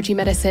strength allergy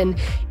medicine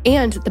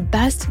and the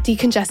best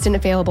decongestant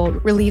available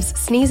relieves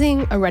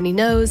sneezing, a runny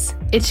nose,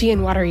 itchy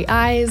and watery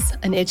eyes,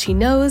 an itchy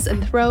nose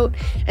and throat,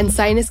 and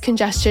sinus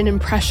congestion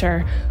and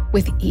pressure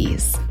with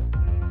ease.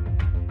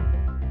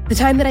 The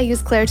time that I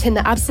use Claritin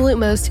the absolute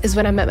most is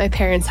when I'm at my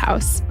parents'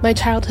 house, my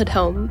childhood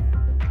home.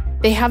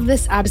 They have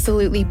this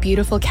absolutely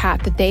beautiful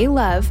cat that they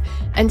love,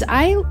 and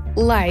I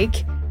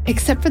like,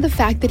 except for the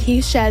fact that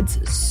he sheds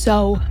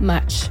so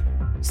much.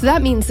 So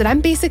that means that I'm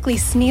basically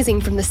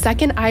sneezing from the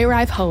second I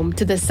arrive home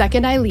to the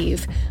second I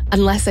leave,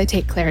 unless I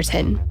take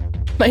Claritin.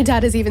 My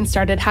dad has even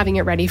started having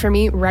it ready for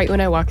me right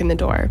when I walk in the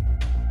door.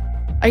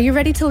 Are you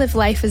ready to live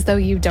life as though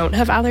you don't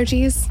have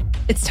allergies?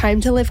 It's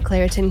time to live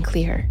Claritin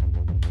Clear.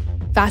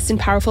 Fast and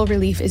powerful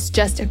relief is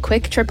just a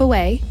quick trip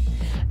away.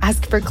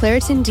 Ask for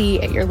Claritin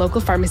D at your local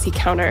pharmacy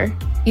counter.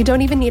 You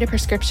don't even need a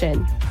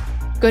prescription.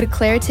 Go to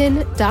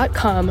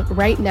Claritin.com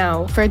right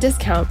now for a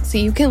discount so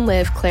you can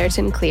live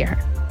Claritin Clear.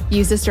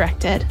 Use as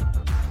directed.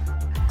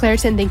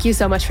 Claritin, thank you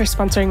so much for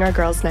sponsoring our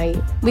girls' night.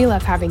 We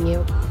love having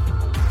you.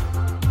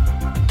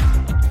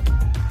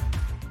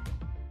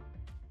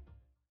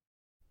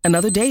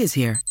 Another day is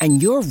here,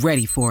 and you're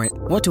ready for it.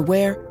 What to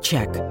wear?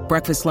 Check.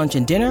 Breakfast, lunch,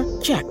 and dinner?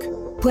 Check.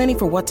 Planning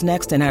for what's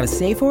next and how to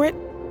save for it?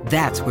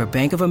 That's where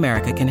Bank of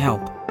America can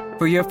help.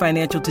 For your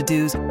financial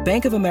to-dos,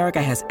 Bank of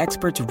America has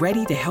experts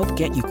ready to help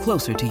get you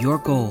closer to your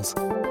goals.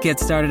 Get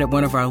started at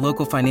one of our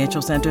local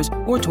financial centers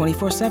or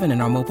 24/7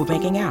 in our mobile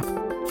banking app.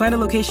 Find a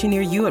location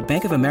near you at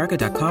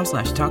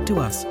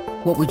bankofamerica.com/talktous.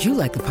 What would you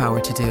like the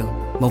power to do?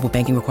 Mobile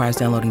banking requires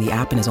downloading the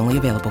app and is only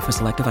available for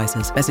select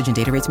devices. Message and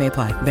data rates may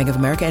apply. Bank of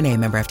America NA,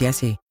 member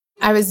FDIC.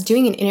 I was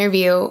doing an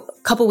interview a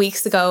couple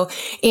weeks ago,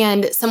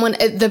 and someone,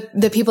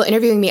 the people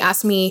interviewing me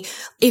asked me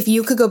if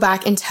you could go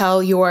back and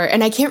tell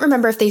and I can't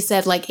remember if they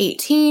said like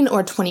 18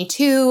 or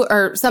 22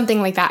 or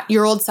something like that,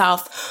 your old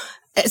self,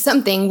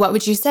 something, what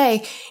would you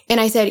say? And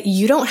I said,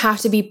 you don't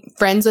have to be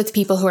friends with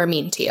people who are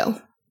mean to you.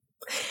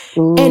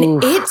 Ooh.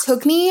 And it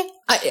took me,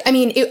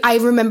 I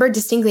remember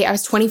distinctly, I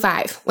was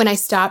 25 when I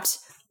stopped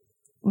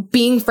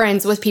being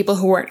friends with people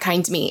who weren't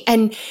kind to me.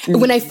 And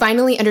when I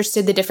finally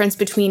understood the difference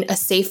between a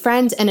safe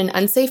friend and an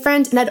unsafe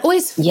friend, and I'd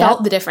always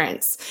felt the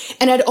difference,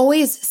 and I'd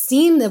always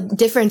seen the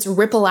difference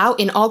ripple out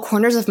in all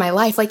corners of my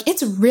life. Like,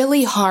 it's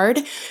really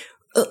hard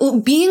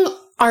being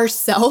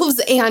ourselves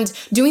and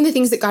doing the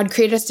things that God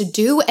created us to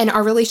do, and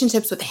our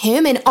relationships with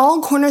Him in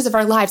all corners of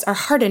our lives are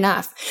hard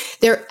enough.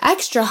 They're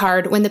extra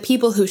hard when the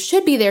people who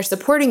should be there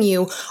supporting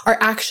you are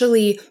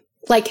actually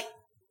like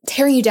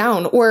tearing you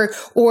down or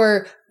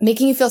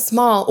making you feel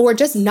small or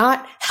just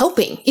not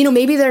helping. You know,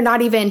 maybe they're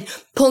not even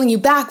pulling you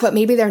back, but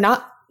maybe they're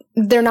not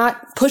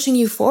pushing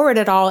you forward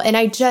at all. And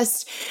I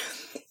was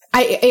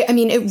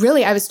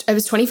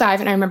 25,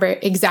 and I remember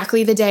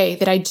exactly the day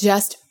that I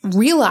just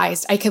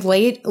realized I could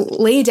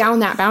lay down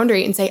that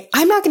boundary and say,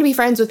 I'm not going to be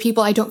friends with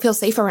people I don't feel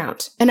safe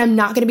around. And I'm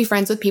not going to be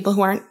friends with people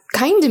who aren't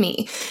kind to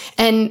me.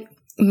 And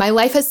my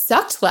life has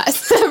sucked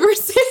less ever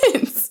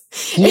since.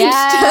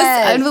 Yes. It's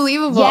just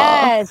unbelievable.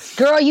 Yes.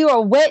 Girl, you are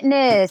a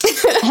witness.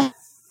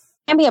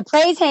 me a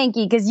praise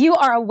hanky because you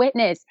are a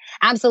witness.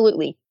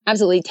 Absolutely.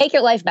 Absolutely. Take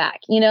your life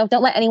back. Don't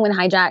let anyone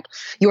hijack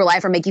your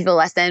life or make you feel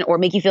less than or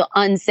make you feel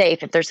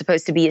unsafe if they're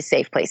supposed to be a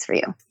safe place for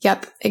you.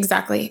 Yep,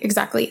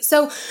 exactly.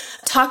 So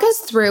talk us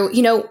through,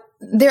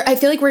 I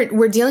feel like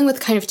we're dealing with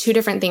kind of two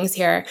different things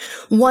here.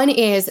 One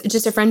is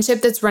just a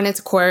friendship that's run its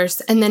course.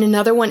 And then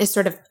another one is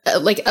sort of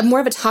like more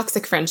of a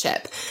toxic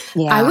friendship.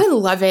 Yeah. I would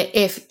love it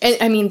if,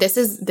 this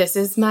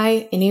is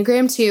my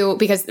Enneagram too,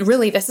 because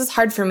really this is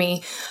hard for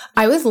me.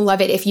 I would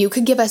love it if you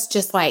could give us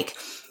just like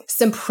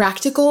some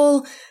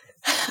practical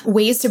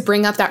ways to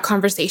bring up that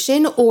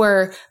conversation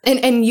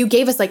and you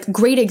gave us like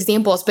great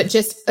examples, but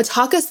just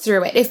talk us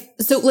through it.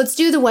 So let's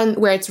do the one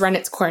where it's run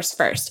its course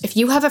first. If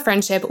you have a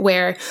friendship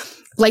where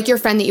like your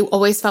friend that you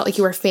always felt like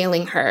you were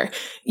failing her,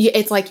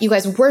 it's like you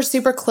guys were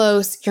super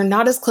close, you're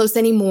not as close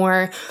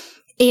anymore.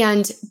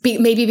 And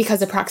maybe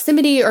because of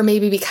proximity or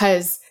maybe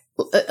because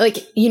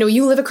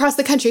you live across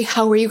the country,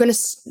 how are you going to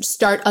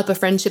start up a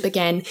friendship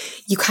again?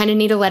 You kind of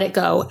need to let it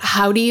go.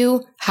 How do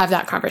you have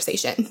that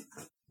conversation?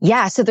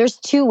 Yeah. So there's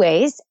two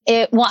ways.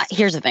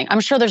 Here's the thing.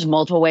 I'm sure there's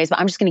multiple ways, but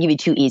I'm just going to give you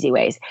two easy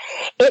ways.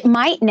 It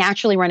might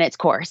naturally run its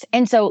course.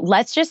 And so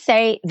let's just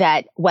say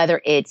that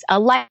whether it's a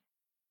life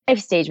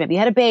stage, maybe you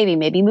had a baby,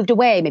 maybe you moved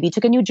away, maybe you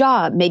took a new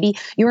job, maybe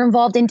you're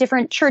involved in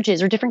different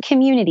churches or different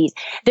communities.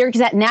 There's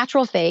that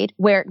natural fade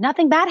where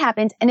nothing bad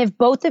happens. And if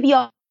both of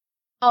y'all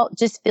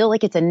just feel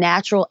like it's a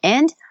natural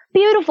end,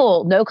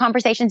 beautiful. No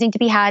conversations need to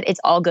be had.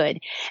 It's all good.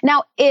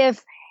 Now,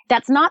 if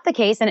that's not the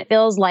case and it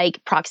feels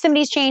like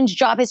proximity's changed,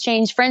 job has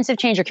changed, friends have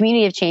changed, or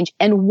community have changed,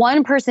 and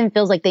one person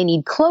feels like they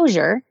need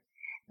closure,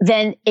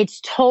 then it's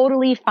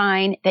totally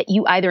fine that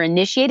you either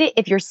initiate it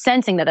if you're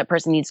sensing that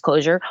person needs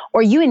closure,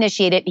 or you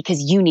initiate it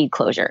because you need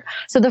closure.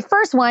 So the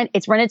first one,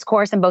 it's run its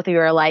course and both of you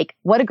are like,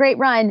 what a great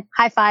run.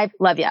 High five.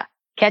 Love ya.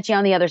 Catch you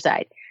on the other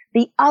side.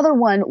 The other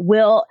one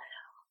will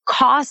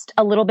cost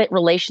a little bit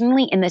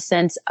relationally in the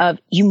sense of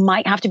you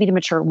might have to be the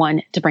mature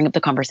one to bring up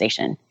the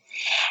conversation.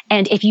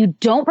 And if you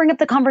don't bring up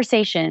the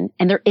conversation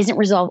and there isn't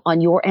resolve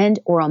on your end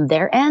or on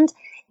their end,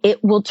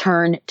 it will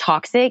turn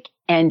toxic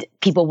and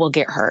people will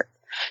get hurt.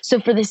 So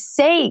for the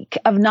sake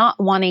of not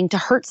wanting to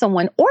hurt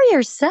someone or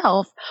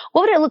yourself,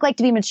 what would it look like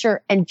to be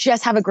mature and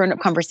just have a grown-up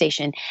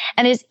conversation?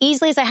 And as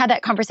easily as I had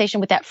that conversation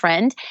with that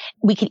friend,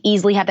 we could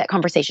easily have that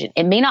conversation.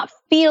 It may not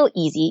feel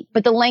easy,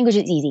 but the language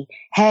is easy.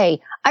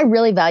 Hey, I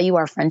really value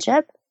our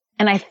friendship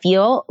and I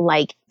feel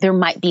like there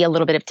might be a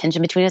little bit of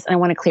tension between us and I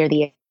want to clear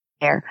the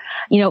air.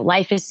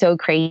 Life is so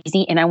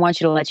crazy and I want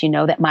you to let you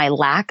know that my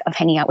lack of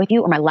hanging out with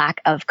you or my lack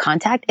of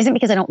contact isn't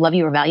because I don't love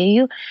you or value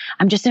you.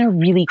 I'm just in a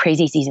really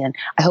crazy season.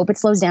 I hope it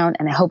slows down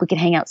and I hope we can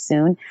hang out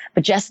soon.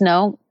 But just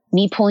know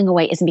me pulling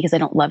away isn't because I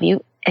don't love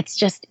you. It's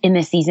just in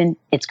this season,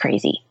 it's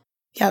crazy.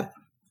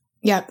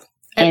 Yep.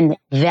 And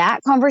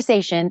that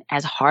conversation,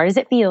 as hard as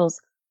it feels,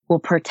 will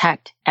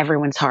protect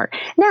everyone's heart.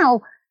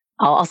 Now,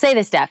 I'll say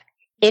this, Steph.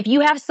 If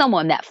you have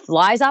someone that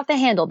flies off the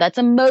handle, that's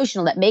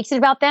emotional, that makes it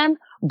about them,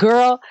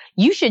 girl,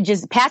 you should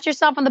just pat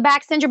yourself on the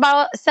back, send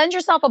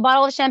yourself a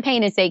bottle of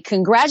champagne and say,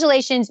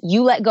 congratulations,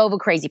 you let go of a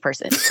crazy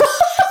person.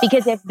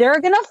 Because if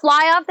they're going to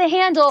fly off the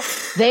handle,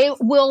 they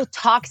will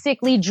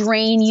toxically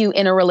drain you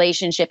in a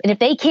relationship. And if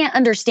they can't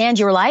understand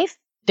your life,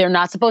 they're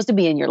not supposed to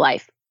be in your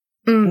life.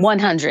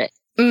 100.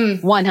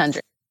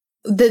 100.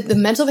 The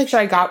mental picture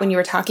I got when you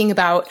were talking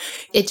about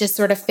it just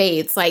sort of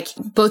fades. Like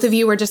both of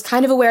you were just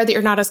kind of aware that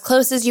you're not as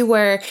close as you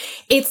were.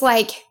 It's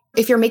like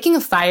if you're making a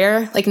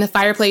fire, like in the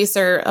fireplace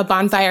or a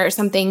bonfire or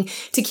something,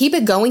 to keep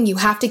it going, you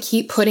have to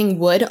keep putting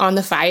wood on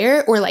the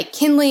fire or like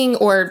kindling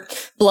or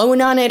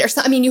blowing on it or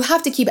something. I mean, you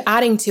have to keep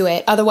adding to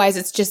it. Otherwise,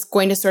 it's just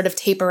going to sort of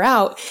taper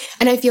out.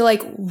 And I feel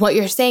like what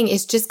you're saying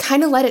is just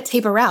kind of let it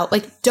taper out.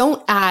 Like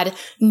don't add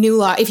new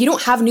log. If you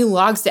don't have new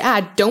logs to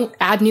add, don't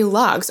add new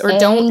logs or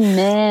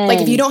Amen. Like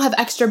if you don't have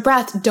extra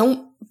breath,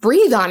 don't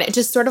breathe on it.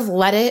 Just sort of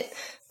let it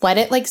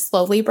like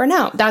slowly burn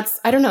out.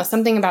 I don't know,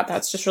 something about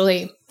that's just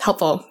really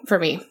helpful for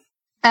me.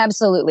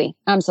 Absolutely.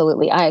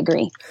 I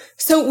agree.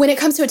 So when it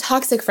comes to a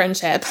toxic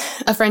friendship,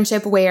 a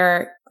friendship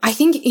where I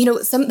think,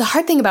 the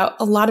hard thing about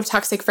a lot of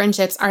toxic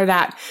friendships are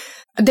that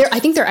I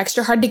think they're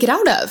extra hard to get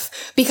out of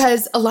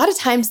because a lot of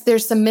times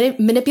there's some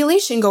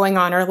manipulation going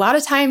on, or a lot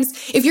of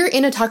times if you're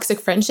in a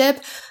toxic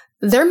friendship,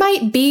 there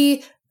might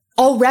be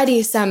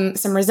already some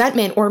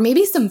resentment or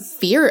maybe some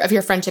fear of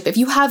your friendship. If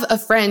you have a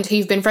friend who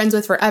you've been friends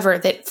with forever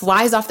that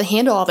flies off the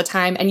handle all the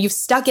time and you've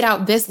stuck it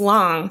out this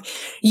long,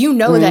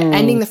 that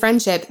ending the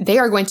friendship, they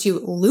are going to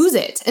lose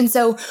it. And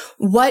so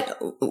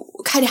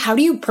how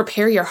do you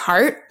prepare your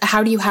heart?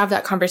 How do you have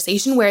that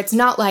conversation where it's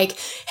not like,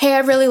 hey, I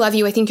really love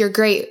you, I think you're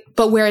great,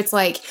 but where it's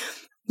like,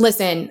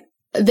 listen,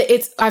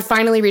 I've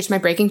finally reached my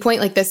breaking point.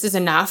 Like this is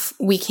enough.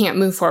 We can't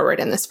move forward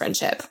in this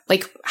friendship.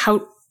 Like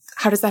how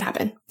does that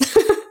happen?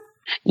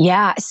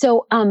 Yeah.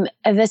 So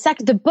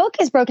the book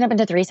is broken up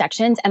into 3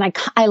 sections, and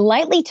I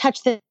lightly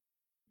touched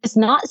this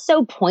not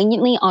so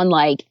poignantly on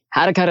like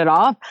how to cut it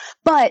off,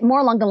 but more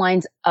along the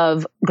lines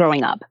of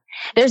growing up.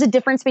 There's a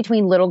difference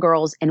between little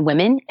girls and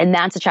women, and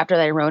that's a chapter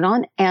that I wrote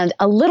on. And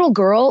a little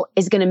girl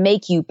is going to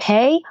make you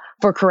pay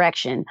for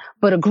correction,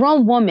 but a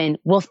grown woman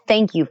will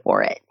thank you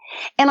for it.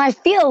 And I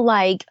feel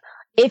like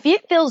if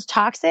it feels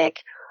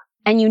toxic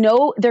and you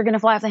know they're going to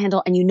fly off the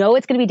handle and you know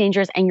it's going to be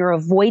dangerous and you're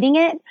avoiding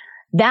it,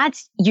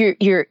 that's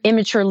your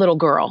immature little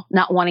girl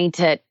not wanting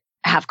to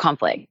have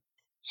conflict.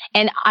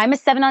 And I'm a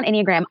 7 on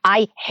Enneagram.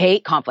 I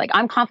hate conflict.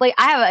 I'm conflict.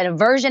 I have an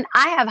aversion.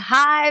 I have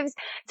hives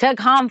to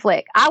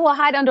conflict. I will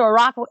hide under a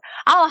rock.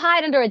 I will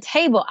hide under a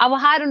table. I will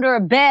hide under a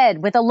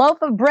bed with a loaf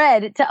of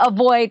bread to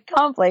avoid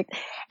conflict.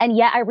 And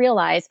yet I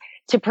realize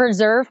to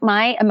preserve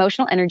my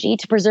emotional energy,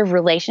 to preserve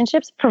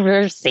relationships,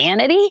 preserve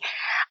sanity,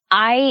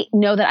 I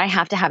know that I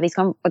have to have these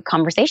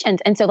conversations.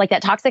 And so like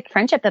that toxic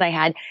friendship that I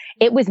had,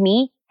 it was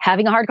me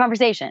having a hard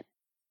conversation.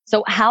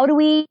 So how do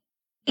we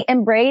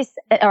embrace,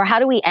 or how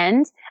do we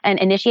end and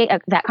initiate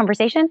that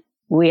conversation?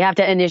 We have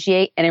to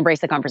initiate and embrace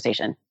the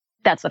conversation.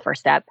 That's the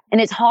first step. And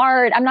it's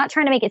hard. I'm not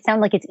trying to make it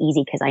sound like it's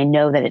easy because I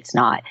know that it's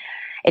not.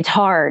 It's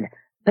hard,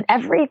 but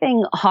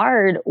everything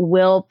hard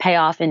will pay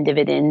off in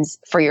dividends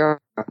for your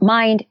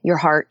mind, your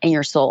heart, and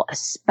your soul,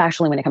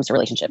 especially when it comes to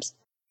relationships.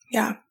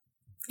 Yeah.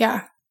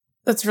 Yeah.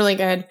 That's really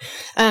good.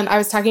 I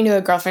was talking to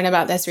a girlfriend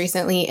about this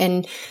recently,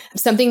 and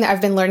something that I've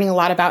been learning a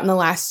lot about in the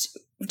last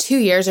 2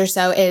 years or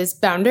so is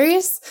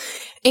boundaries.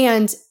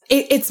 And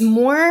it's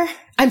more,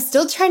 I'm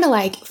still trying to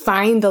like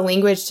find the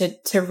language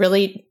to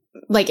really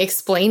like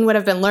explain what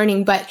I've been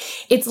learning, but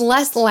it's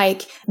less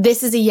like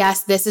this is a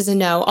yes, this is a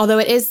no, although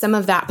it is some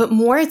of that, but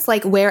more it's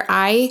like where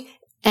I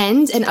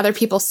end and other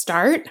people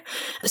start.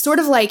 Sort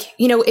of like,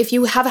 you know, if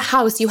you have a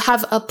house, you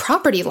have a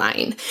property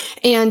line.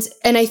 And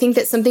I think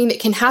that something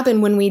that can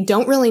happen when we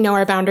don't really know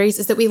our boundaries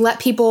is that we let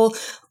people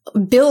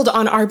build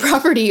on our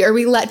property, or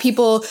we let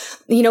people,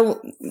 you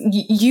know,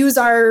 use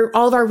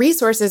all of our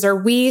resources, or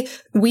we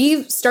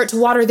start to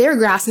water their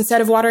grass instead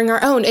of watering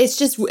our own.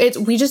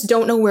 We just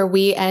don't know where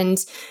we end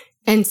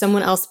and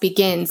someone else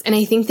begins. And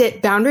I think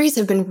that boundaries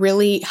have been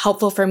really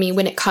helpful for me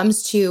when it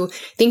comes to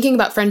thinking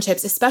about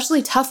friendships,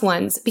 especially tough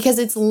ones, because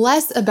it's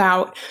less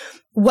about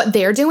what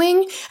they're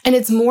doing and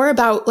it's more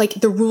about like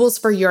the rules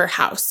for your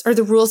house or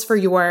the rules for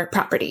your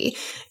property.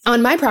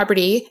 On my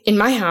property, in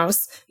my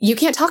house, you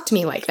can't talk to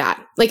me like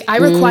that. Like I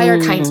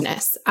require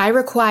kindness. I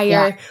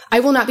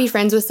will not be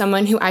friends with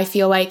someone who I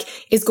feel like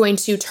is going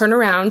to turn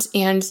around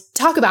and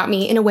talk about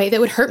me in a way that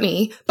would hurt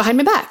me behind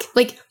my back.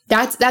 Like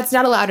that's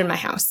not allowed in my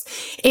house.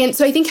 And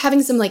so I think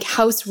having some like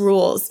house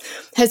rules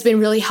has been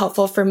really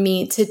helpful for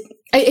me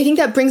I think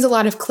that brings a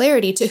lot of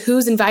clarity to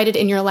who's invited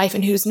in your life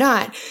and who's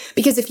not.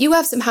 Because if you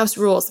have some house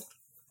rules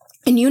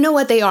and you know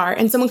what they are,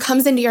 and someone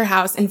comes into your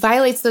house and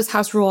violates those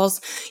house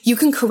rules, you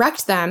can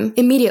correct them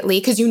immediately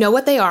because you know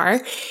what they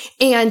are.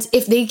 And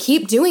if they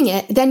keep doing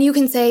it, then you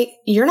can say,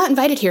 you're not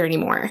invited here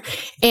anymore.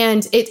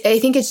 And I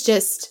think it's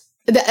just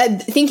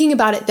thinking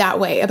about it that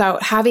way,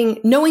 about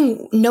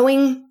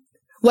knowing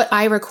what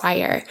I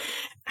require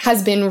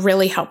has been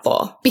really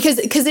helpful because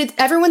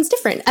everyone's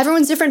different.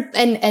 Everyone's different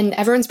and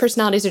everyone's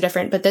personalities are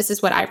different, but this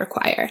is what I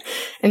require.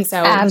 And so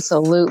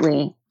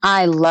absolutely.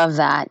 I love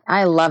that.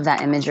 I love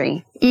that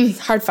imagery.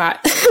 Hard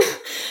fought.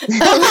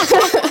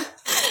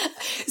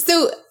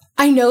 So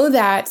I know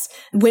that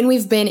when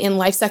we've been in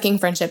life-sucking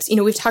friendships, you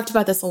know, we've talked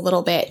about this a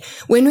little bit.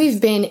 When we've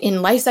been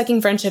in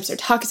life-sucking friendships or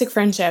toxic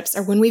friendships,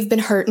 or when we've been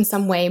hurt in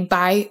some way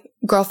by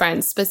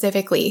girlfriends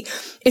specifically,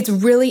 it's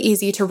really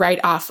easy to write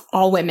off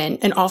all women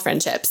and all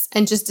friendships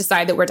and just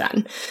decide that we're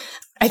done.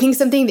 I think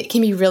something that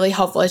can be really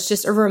helpful is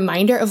just a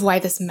reminder of why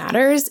this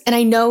matters. And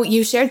I know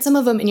you shared some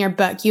of them in your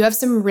book. You have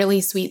some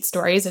really sweet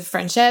stories of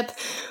friendship.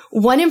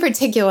 One in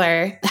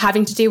particular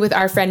having to do with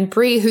our friend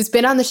Bree, who's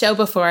been on the show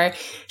before.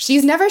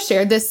 She's never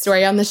shared this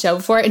story on the show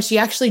before, and she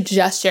actually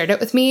just shared it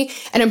with me.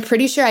 And I'm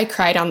pretty sure I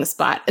cried on the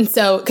spot. And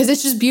so, because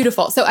it's just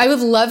beautiful. So I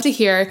would love to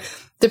hear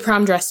the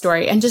prom dress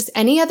story and just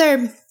any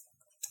other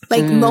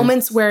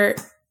moments where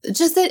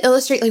just that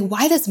illustrate like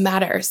why this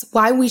matters,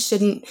 why we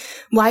shouldn't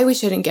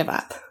give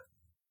up.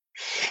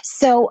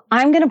 So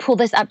I'm going to pull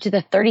this up to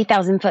the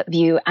 30,000 foot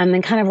view and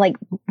then kind of like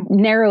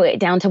narrow it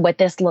down to what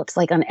this looks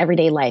like on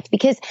everyday life,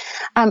 because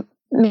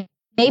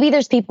maybe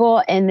there's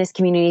people in this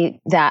community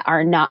that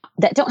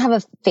don't have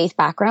a faith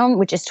background,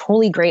 which is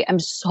totally great. I'm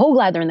so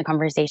glad they're in the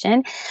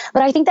conversation.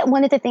 But I think that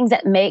one of the things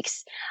that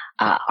makes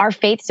our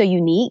faith so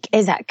unique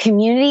is that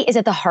community is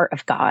at the heart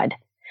of God.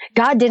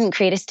 God didn't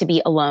create us to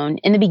be alone.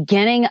 In the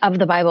beginning of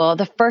the Bible,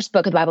 the first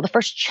book of the Bible, the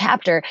first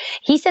chapter,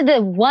 he said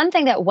the one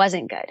thing that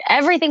wasn't good,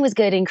 everything was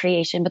good in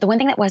creation, but the one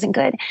thing that wasn't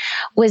good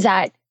was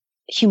that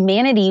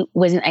humanity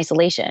was in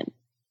isolation,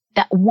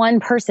 that one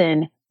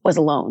person was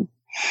alone.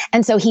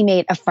 And so he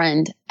made a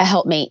friend, a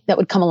helpmate that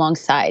would come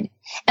alongside.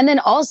 And then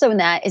also in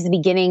that is the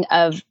beginning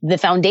of the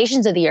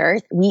foundations of the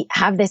earth. We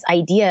have this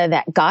idea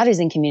that God is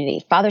in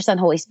community. Father, Son,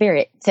 Holy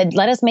Spirit said,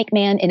 let us make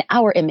man in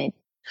our image.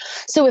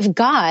 So if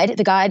God,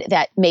 the God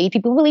that maybe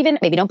people believe in,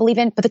 maybe don't believe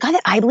in, but the God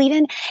that I believe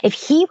in, if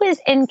he was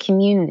in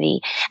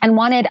community and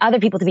wanted other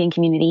people to be in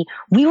community,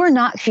 we were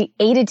not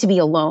created to be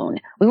alone.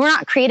 We were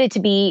not created to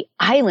be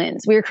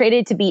islands. We were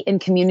created to be in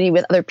community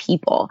with other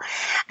people.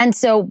 And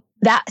so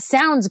that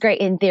sounds great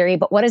in theory,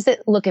 but what does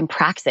it look in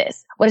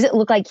praxis? What does it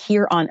look like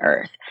here on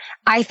earth?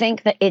 I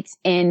think that it's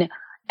in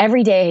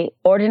everyday,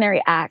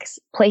 ordinary acts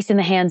placed in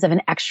the hands of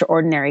an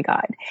extraordinary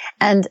God.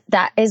 And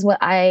that is what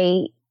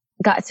I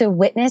got to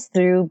witness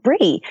through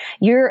Bree.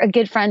 You're a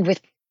good friend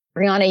with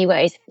Brianna. You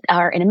guys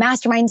are in a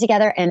mastermind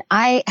together, and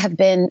I have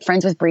been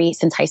friends with Bree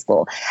since high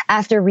school.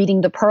 After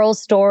watching the Pearl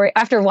story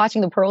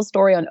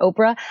on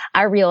Oprah,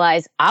 I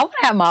realized I want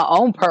to have my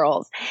own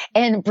pearls.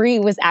 And Bree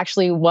was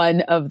actually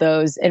one of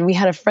those. And we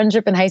had a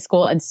friendship in high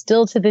school, and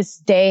still to this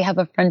day have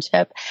a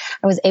friendship.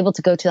 I was able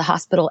to go to the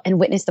hospital and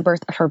witness the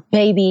birth of her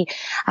baby.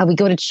 We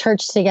go to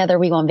church together.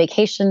 We go on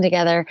vacation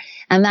together.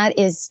 And that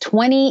is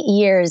 20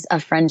 years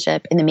of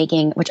friendship in the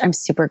making, which I'm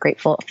super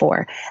grateful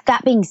for.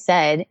 That being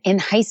said, in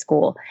high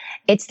school,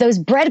 it's those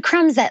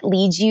breadcrumbs that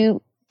lead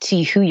you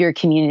to who your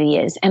community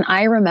is. And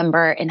I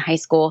remember in high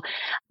school,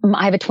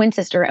 I have a twin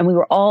sister, and we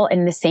were all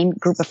in the same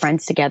group of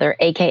friends together,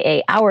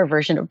 AKA our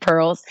version of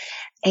Pearls.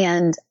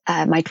 And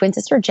my twin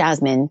sister,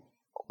 Jasmine,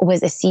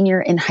 was a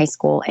senior in high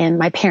school. And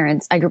my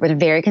parents, I grew up in a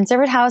very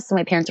conservative house. So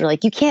my parents were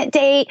like, you can't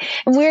date,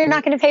 and we're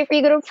not going to pay for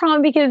you to go to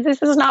prom because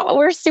this is not what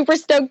we're super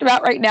stoked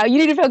about right now. You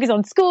need to focus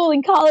on school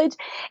and college.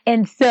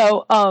 And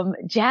so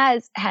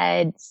Jazz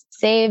had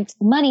saved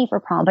money for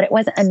prom, but it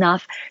wasn't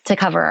enough to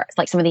cover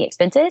like some of the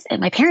expenses.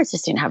 And my parents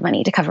just didn't have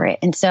money to cover it.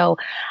 And so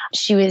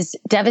she was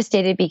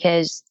devastated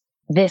because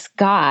this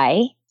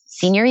guy,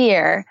 senior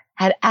year,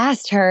 had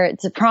asked her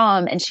to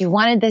prom, and she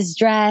wanted this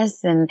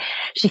dress and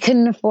she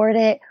couldn't afford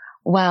it.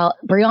 Well,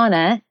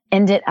 Brianna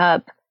ended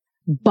up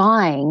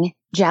buying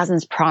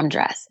Jasmine's prom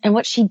dress. And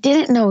what she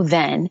didn't know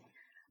then,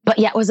 but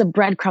yet was a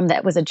breadcrumb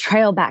that was a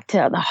trail back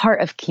to the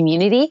heart of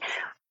community,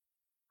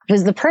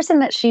 was the person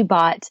that she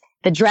bought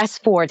the dress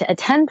for to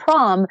attend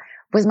prom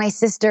was my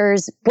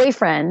sister's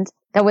boyfriend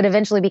that would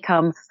eventually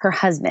become her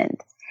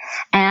husband.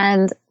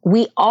 And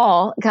we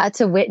all got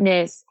to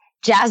witness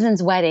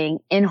Jasmine's wedding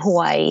in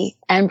Hawaii.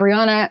 And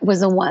Brianna was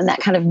the one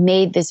that kind of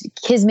made this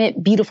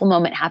kismet, beautiful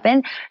moment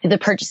happen through the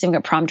purchasing of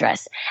a prom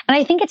dress. And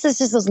I think it's just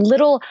those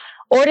little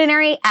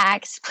ordinary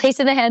acts placed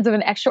in the hands of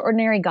an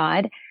extraordinary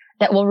God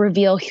that will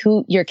reveal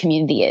who your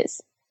community is.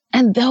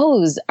 And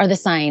those are the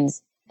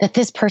signs that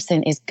this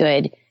person is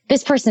good.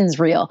 This person's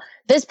real.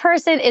 This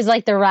person is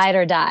like the ride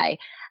or die.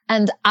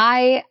 And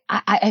I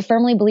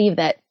firmly believe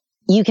that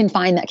you can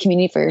find that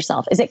community for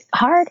yourself. Is it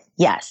hard?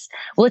 Yes.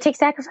 Will it take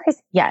sacrifice?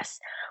 Yes.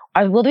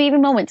 Will there be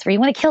moments where you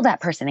want to kill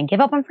that person and give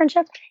up on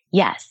friendship?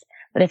 Yes.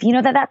 But if you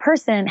know that that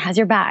person has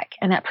your back,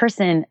 and that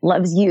person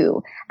loves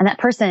you, and that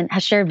person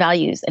has shared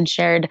values and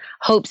shared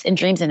hopes and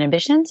dreams and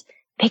ambitions,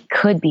 it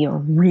could be a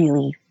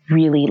really,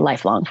 really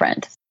lifelong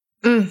friend.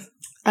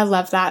 I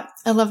love that.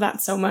 I love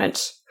that so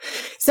much.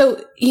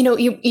 So,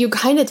 you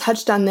kind of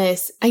touched on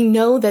this. I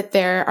know that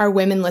there are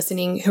women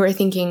listening who are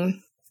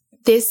thinking,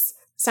 this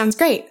sounds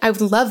great. I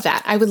would love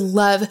that. I would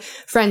love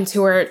friends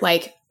who are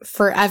like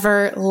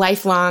forever,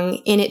 lifelong,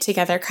 in it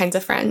together kinds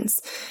of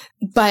friends.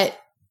 But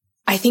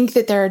I think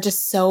that there are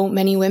just so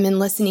many women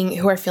listening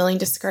who are feeling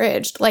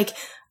discouraged. Like,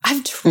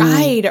 I've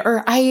tried,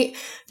 or I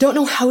don't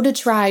know how to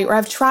try, or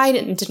I've tried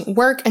and it didn't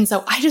work. And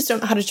so I just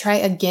don't know how to try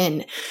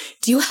again.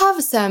 Do you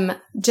have some,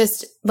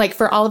 just like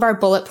for all of our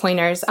bullet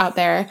pointers out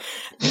there,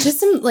 just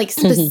some like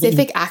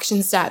specific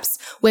action steps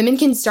women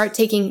can start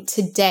taking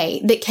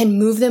today that can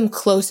move them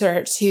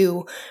closer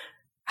to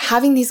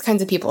having these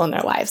kinds of people in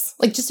their lives?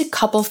 Like just a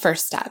couple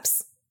first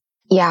steps.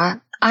 Yeah,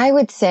 I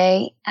would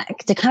say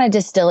to kind of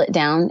distill it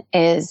down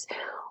is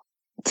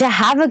to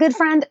have a good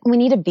friend, we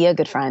need to be a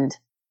good friend.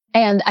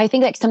 And I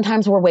think like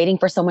sometimes we're waiting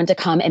for someone to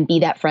come and be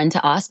that friend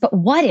to us. But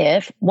what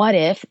if,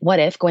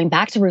 going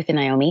back to Ruth and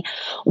Naomi,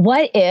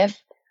 what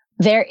if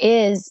there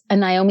is a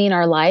Naomi in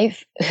our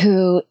life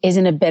who is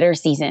in a bitter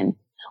season?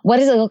 What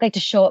does it look like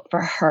to show up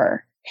for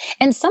her?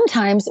 And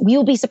sometimes we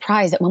will be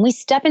surprised that when we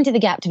step into the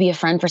gap to be a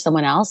friend for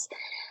someone else,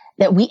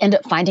 that we end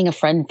up finding a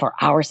friend for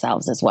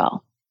ourselves as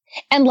well.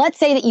 And let's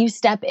say that you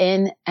step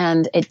in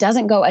and it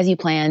doesn't go as you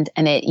planned,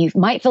 and you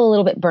might feel a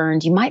little bit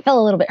burned. You might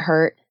feel a little bit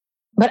hurt.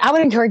 But I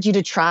would encourage you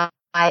to try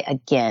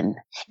again.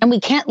 And we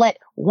can't let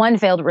one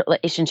failed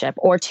relationship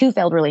or two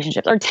failed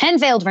relationships or 10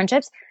 failed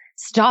friendships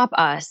stop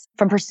us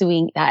from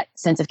pursuing that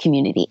sense of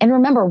community. And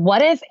remember,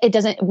 what if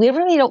we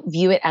really don't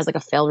view it as like a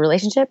failed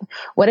relationship?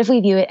 What if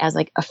we view it as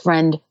like a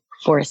friend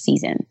for a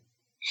season?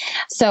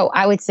 So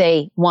I would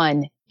say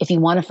 1, if you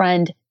want a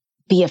friend,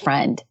 be a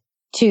friend.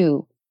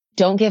 2,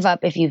 don't give up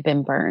if you've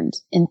been burned.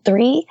 And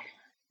 3,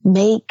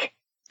 make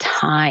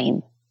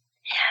time.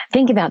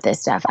 Think about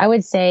this stuff. I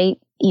would say,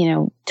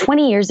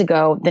 20 years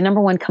ago, the number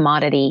one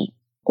commodity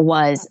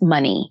was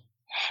money.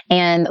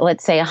 And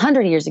let's say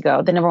 100 years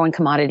ago, the number one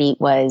commodity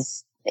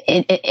was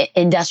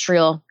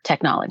industrial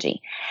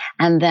technology.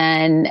 And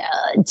then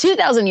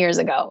 2,000 years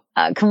ago,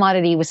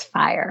 commodity was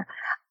fire.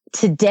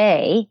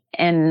 Today,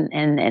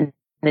 in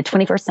the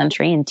 21st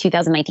century, in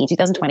 2019,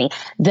 2020,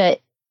 the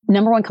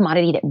number one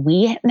commodity that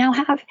we now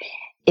have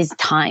is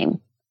time.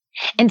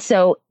 And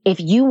so if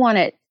you want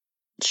to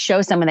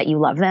show someone that you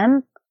love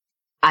them,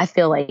 I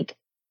feel like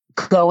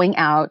going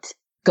out,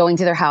 going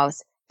to their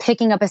house,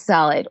 picking up a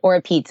salad or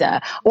a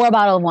pizza or a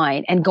bottle of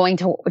wine and going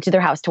to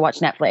their house to watch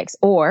Netflix?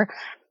 Or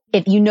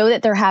if you know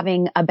that they're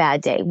having a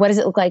bad day, what does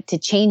it look like to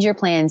change your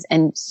plans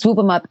and swoop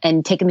them up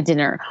and take them to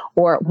dinner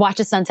or watch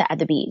a sunset at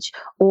the beach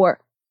or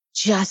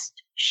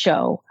just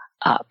show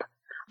up?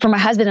 For my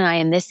husband and I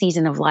in this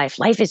season of life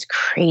is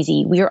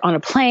crazy. We are on a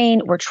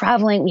plane, we're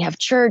traveling, we have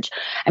church,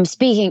 I'm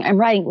speaking, I'm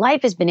writing.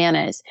 Life is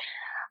bananas.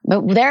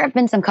 But there have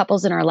been some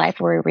couples in our life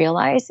where we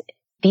realize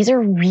these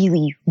are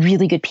really,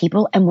 really good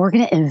people and we're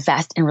going to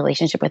invest in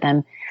relationship with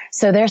them.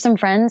 So there are some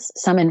friends,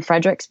 some in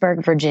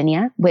Fredericksburg,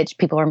 Virginia, which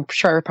people are, I'm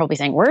sure, are probably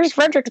saying, where's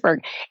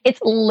Fredericksburg?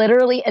 It's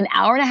literally an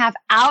hour and a half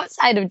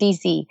outside of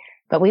DC.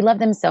 But we love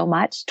them so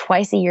much.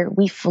 Twice a year,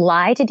 we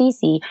fly to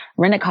DC,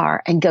 rent a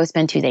car, and go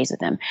spend 2 days with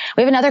them.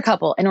 We have another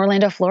couple in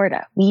Orlando,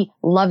 Florida. We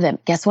love them.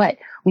 Guess what?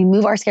 We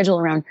move our schedule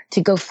around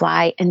to go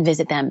fly and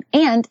visit them.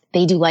 And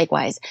they do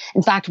likewise.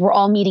 In fact, we're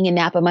all meeting in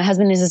Napa. My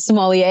husband is a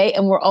sommelier,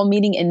 and we're all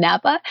meeting in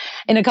Napa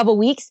in a couple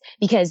weeks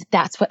because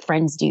that's what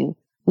friends do.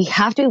 We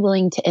have to be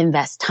willing to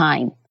invest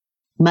time,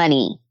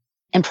 money,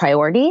 and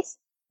priorities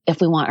if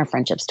we want our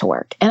friendships to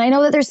work. And I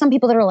know that there's some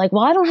people that are like,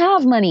 well, I don't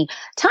have money.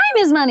 Time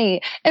is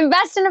money.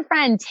 Invest in a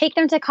friend. Take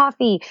them to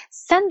coffee.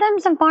 Send them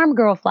some farm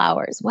girl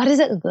flowers. What does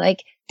it look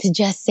like to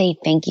just say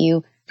thank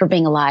you for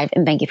being alive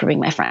and thank you for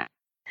being my friend?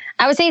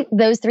 I would say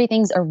those three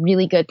things are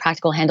really good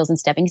practical handles and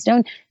stepping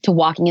stone to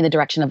walking in the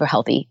direction of a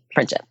healthy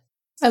friendship.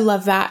 I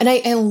love that. And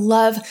I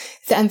love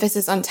the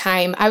emphasis on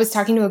time. I was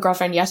talking to a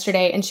girlfriend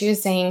yesterday and she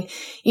was saying,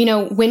 you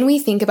know, when we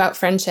think about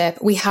friendship,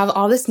 we have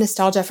all this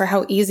nostalgia for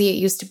how easy it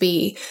used to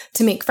be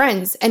to make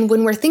friends. And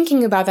when we're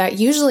thinking about that,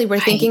 usually we're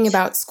thinking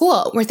about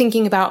school. We're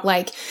thinking about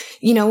like,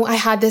 you know, I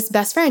had this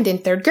best friend in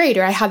third grade,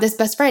 or I had this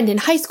best friend in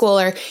high school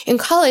or in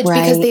college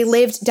because they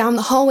lived down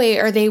the hallway,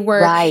 or they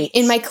were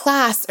in my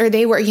class, or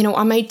they were, you know,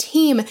 on my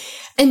team.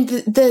 And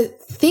the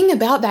thing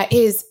about that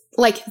is,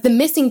 like, the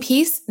missing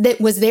piece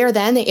that was there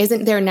then that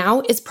isn't there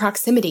now is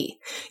proximity.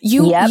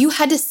 You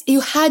had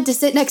to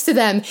sit next to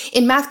them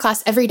in math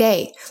class every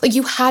day. Like,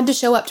 you had to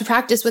show up to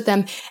practice with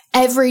them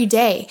every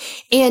day.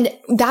 And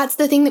that's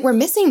the thing that we're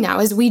missing now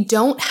is we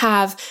don't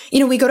have, you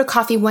know, we go to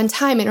coffee one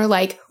time and are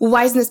like, well,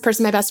 why isn't this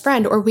person my best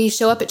friend? Or we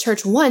show up at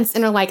church once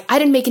and are like, I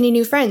didn't make any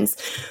new friends.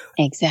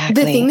 Exactly.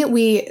 The thing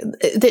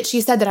that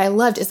she said that I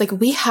loved is like,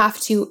 we have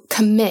to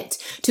commit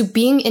to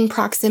being in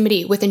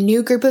proximity with a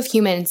new group of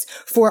humans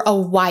for a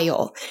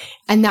while.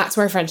 And that's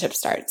where friendship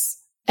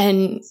starts.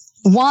 And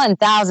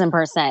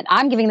 1000%.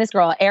 I'm giving this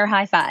girl an air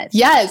high five.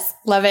 Yes.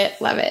 Love it.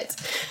 Love it.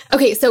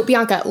 Okay. So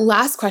Bianca,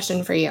 last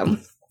question for you.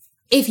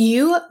 If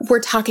you were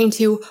talking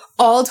to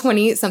all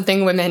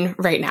 20-something women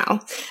right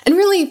now, and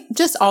really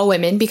just all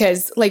women,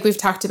 because like we've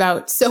talked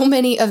about, so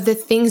many of the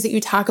things that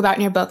you talk about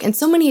in your book, and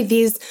so many of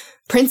these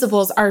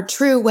principles are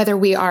true whether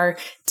we are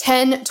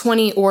 10,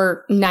 20,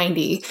 or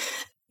 90.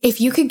 If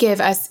you could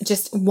give us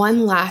just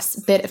one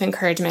last bit of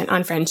encouragement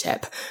on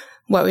friendship,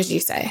 what would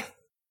you say?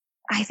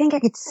 I think I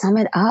could sum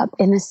it up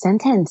in the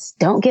sentence: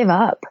 don't give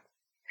up.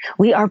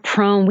 We are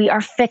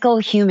fickle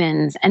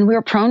humans, and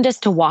we're prone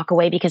just to walk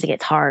away because it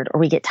gets hard, or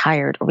we get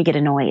tired, or we get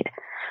annoyed.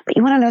 But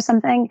you want to know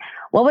something?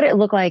 What would it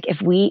look like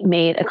if we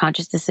made a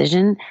conscious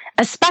decision,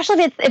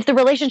 especially if the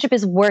relationship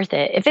is worth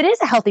it, if it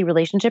is a healthy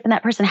relationship and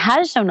that person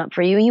has shown up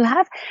for you and you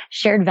have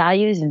shared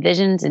values and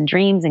visions and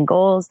dreams and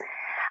goals,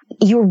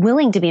 you're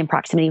willing to be in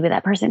proximity with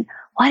that person.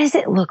 What does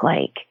it look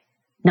like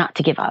not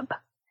to give up?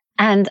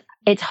 And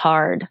it's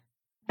hard,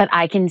 but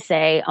I can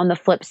say on the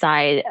flip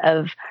side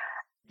of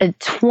a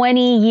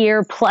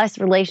 20-year plus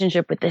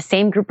relationship with the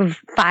same group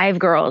of 5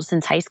 girls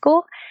since high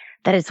school,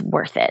 that it's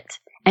worth it.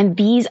 And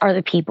these are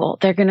the people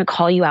that are going to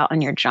call you out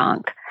on your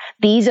junk.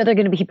 These are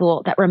going to be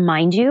people that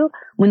remind you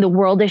when the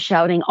world is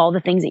shouting all the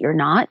things that you're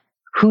not,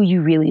 who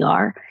you really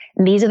are.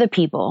 And these are the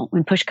people,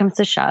 when push comes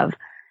to shove,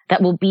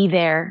 that will be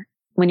there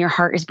when your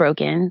heart is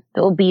broken,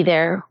 that will be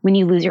there when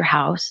you lose your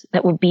house,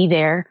 that will be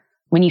there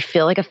when you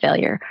feel like a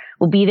failure,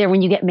 will be there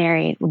when you get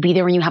married, will be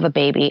there when you have a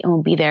baby, and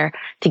will be there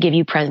to give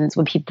you presents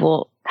when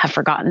people have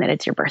forgotten that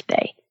it's your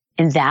birthday.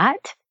 And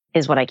that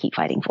is what I keep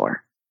fighting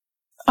for.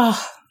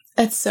 Oh,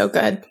 that's so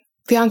good.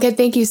 Bianca,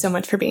 thank you so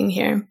much for being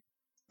here.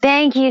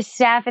 Thank you,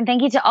 Steph. And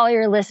thank you to all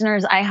your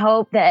listeners. I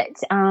hope that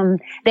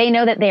they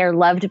know that they are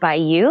loved by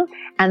you,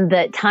 and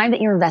the time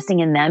that you're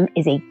investing in them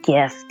is a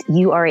gift.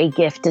 You are a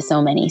gift to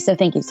so many. So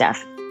thank you,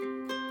 Steph.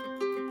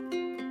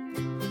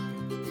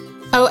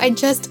 Oh, I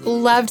just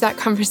loved that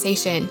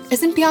conversation.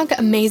 Isn't Bianca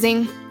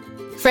amazing?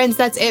 Friends,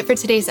 that's it for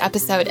today's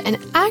episode. And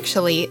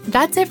actually,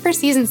 that's it for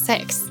season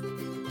 6.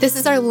 This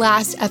is our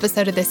last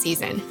episode of the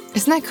season.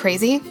 Isn't that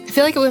crazy? I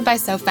feel like it went by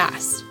so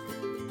fast.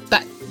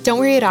 But don't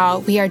worry at all.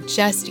 We are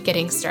just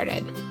getting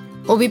started.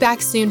 We'll be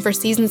back soon for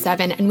season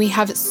 7, and we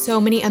have so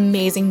many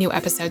amazing new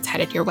episodes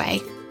headed your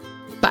way.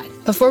 But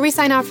before we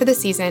sign off for the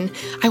season,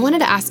 I wanted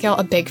to ask y'all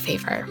a big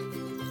favor.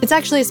 It's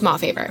actually a small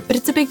favor, but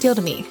it's a big deal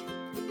to me.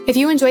 If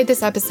you enjoyed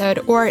this episode,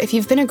 or if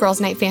you've been a Girls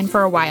Night fan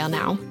for a while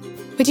now,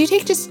 would you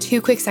take just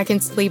 2 quick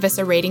seconds to leave us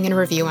a rating and a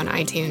review on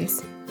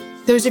iTunes?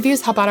 Those reviews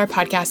help out our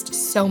podcast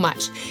so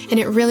much, and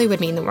it really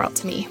would mean the world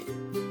to me.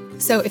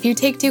 So if you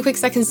take 2 quick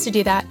seconds to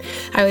do that,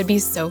 I would be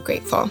so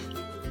grateful.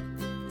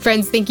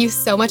 Friends, thank you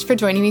so much for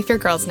joining me for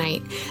Girls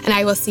Night, and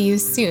I will see you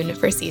soon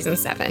for Season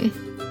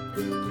 7.